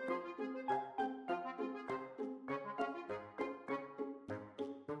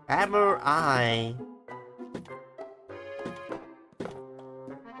 Emerald Eye.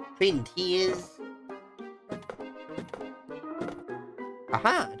 Green Tears.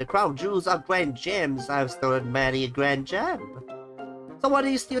 Aha! The crown jewels are grand gems. I've stolen many a grand gem. So what do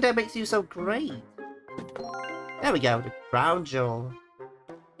you steal that makes you so great? There we go, the crown jewel.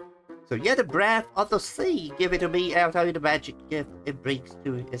 So you're the breath of the sea. Give it to me, I'll tell you the magic gift it brings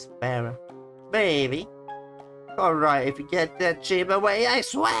to its bearer. Baby. Alright, if you get that gem away, I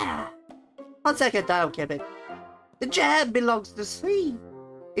swear! 1 second, I'll keep it. The gem belongs to the sea.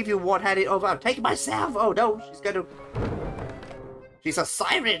 If you won't hand it over, I'll take it myself. Oh no, she's gonna... She's a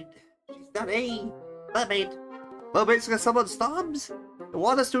siren! She's not a mermaid. Mermaids can summon storms. The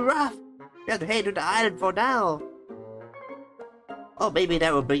water's too rough. We have to head to the island for now. Oh, maybe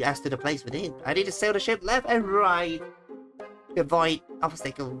that will bring us to the place within. I need to sail the ship left and right to avoid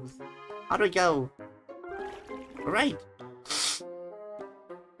obstacles. How do we go? Alright.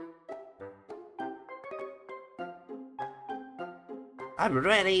 I'm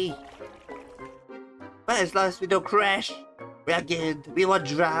ready. But as long as we don't crash, we are good. We won't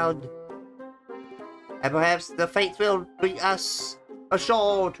drown. And perhaps the fate will bring us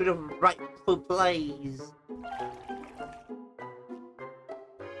ashore to the rightful place.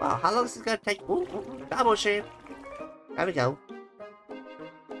 Wow, how long is this gonna take? Ooh, double ship. There we go.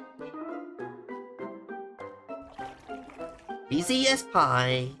 Easy as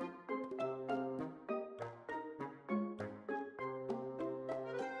pie.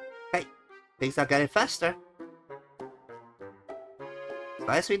 Hey, things are getting faster. As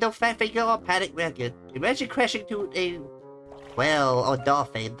long as we don't fat finger or panic, we're good. Imagine crashing to a whale or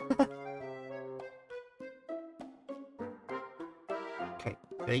dolphin. Okay,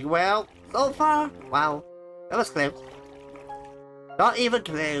 doing well so far. Wow, that was close. Not even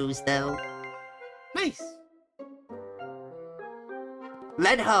close though. Nice.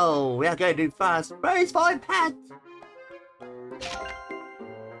 Let ho! We are going to do fast. Race for impact!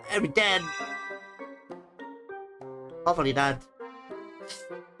 And we're dead. Hopefully not.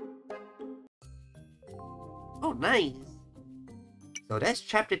 Oh, nice. So that's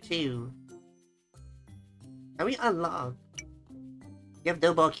chapter 2. Can we unlock? You have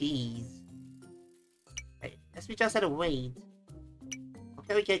no more keys. Right, guess we just had to wait. How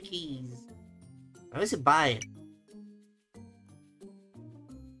can we get keys? Where is it buy it?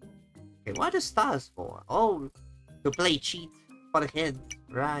 Okay, what are the stars for? Oh, to play cheat for the kids.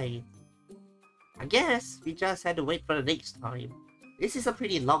 Right. I guess we just had to wait for the next time. This is a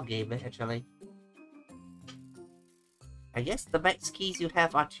pretty long game, actually. I guess the max keys you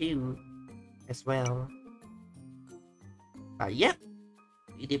have are 2 as well. Yep.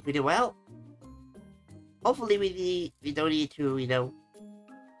 We did pretty well. Hopefully we don't need to, you know,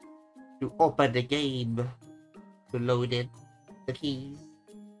 to open the game to load it, the keys.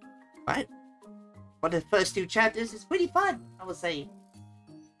 But for the first 2 chapters, it's pretty fun, I would say.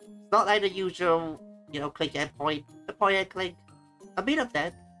 It's not like the usual, you know, click and point, the point and click. A bit of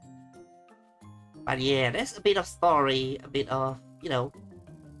that. But yeah, there's a bit of story, a bit of, you know,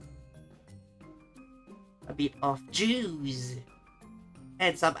 a bit of juice,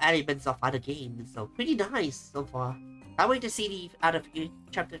 and some elements of other games. So pretty nice so far. Can't wait to see the other few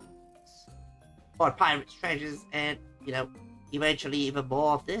chapters for Pirates Treasures, and, you know, eventually even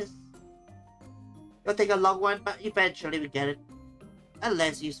more of this. It'll take a long one, but eventually we get it.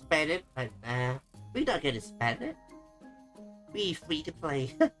 Unless you spend it, but nah, we're not gonna spend it. We're free to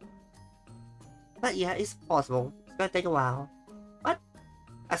play. But yeah, it's possible. It's gonna take a while. But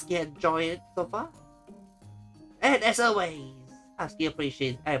I still enjoy it so far. And as always, I still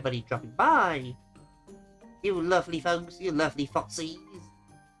appreciate everybody dropping by. You lovely folks, you lovely foxies.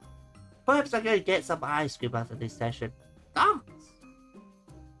 Perhaps I'm gonna get some ice cream after this session. Thanks!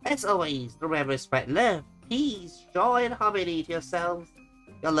 As always, remember to spread love, peace, joy, and harmony to yourselves,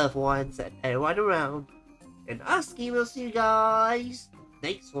 your loved ones, and everyone around. And Husky will see you guys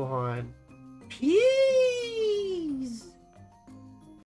next one. Peace!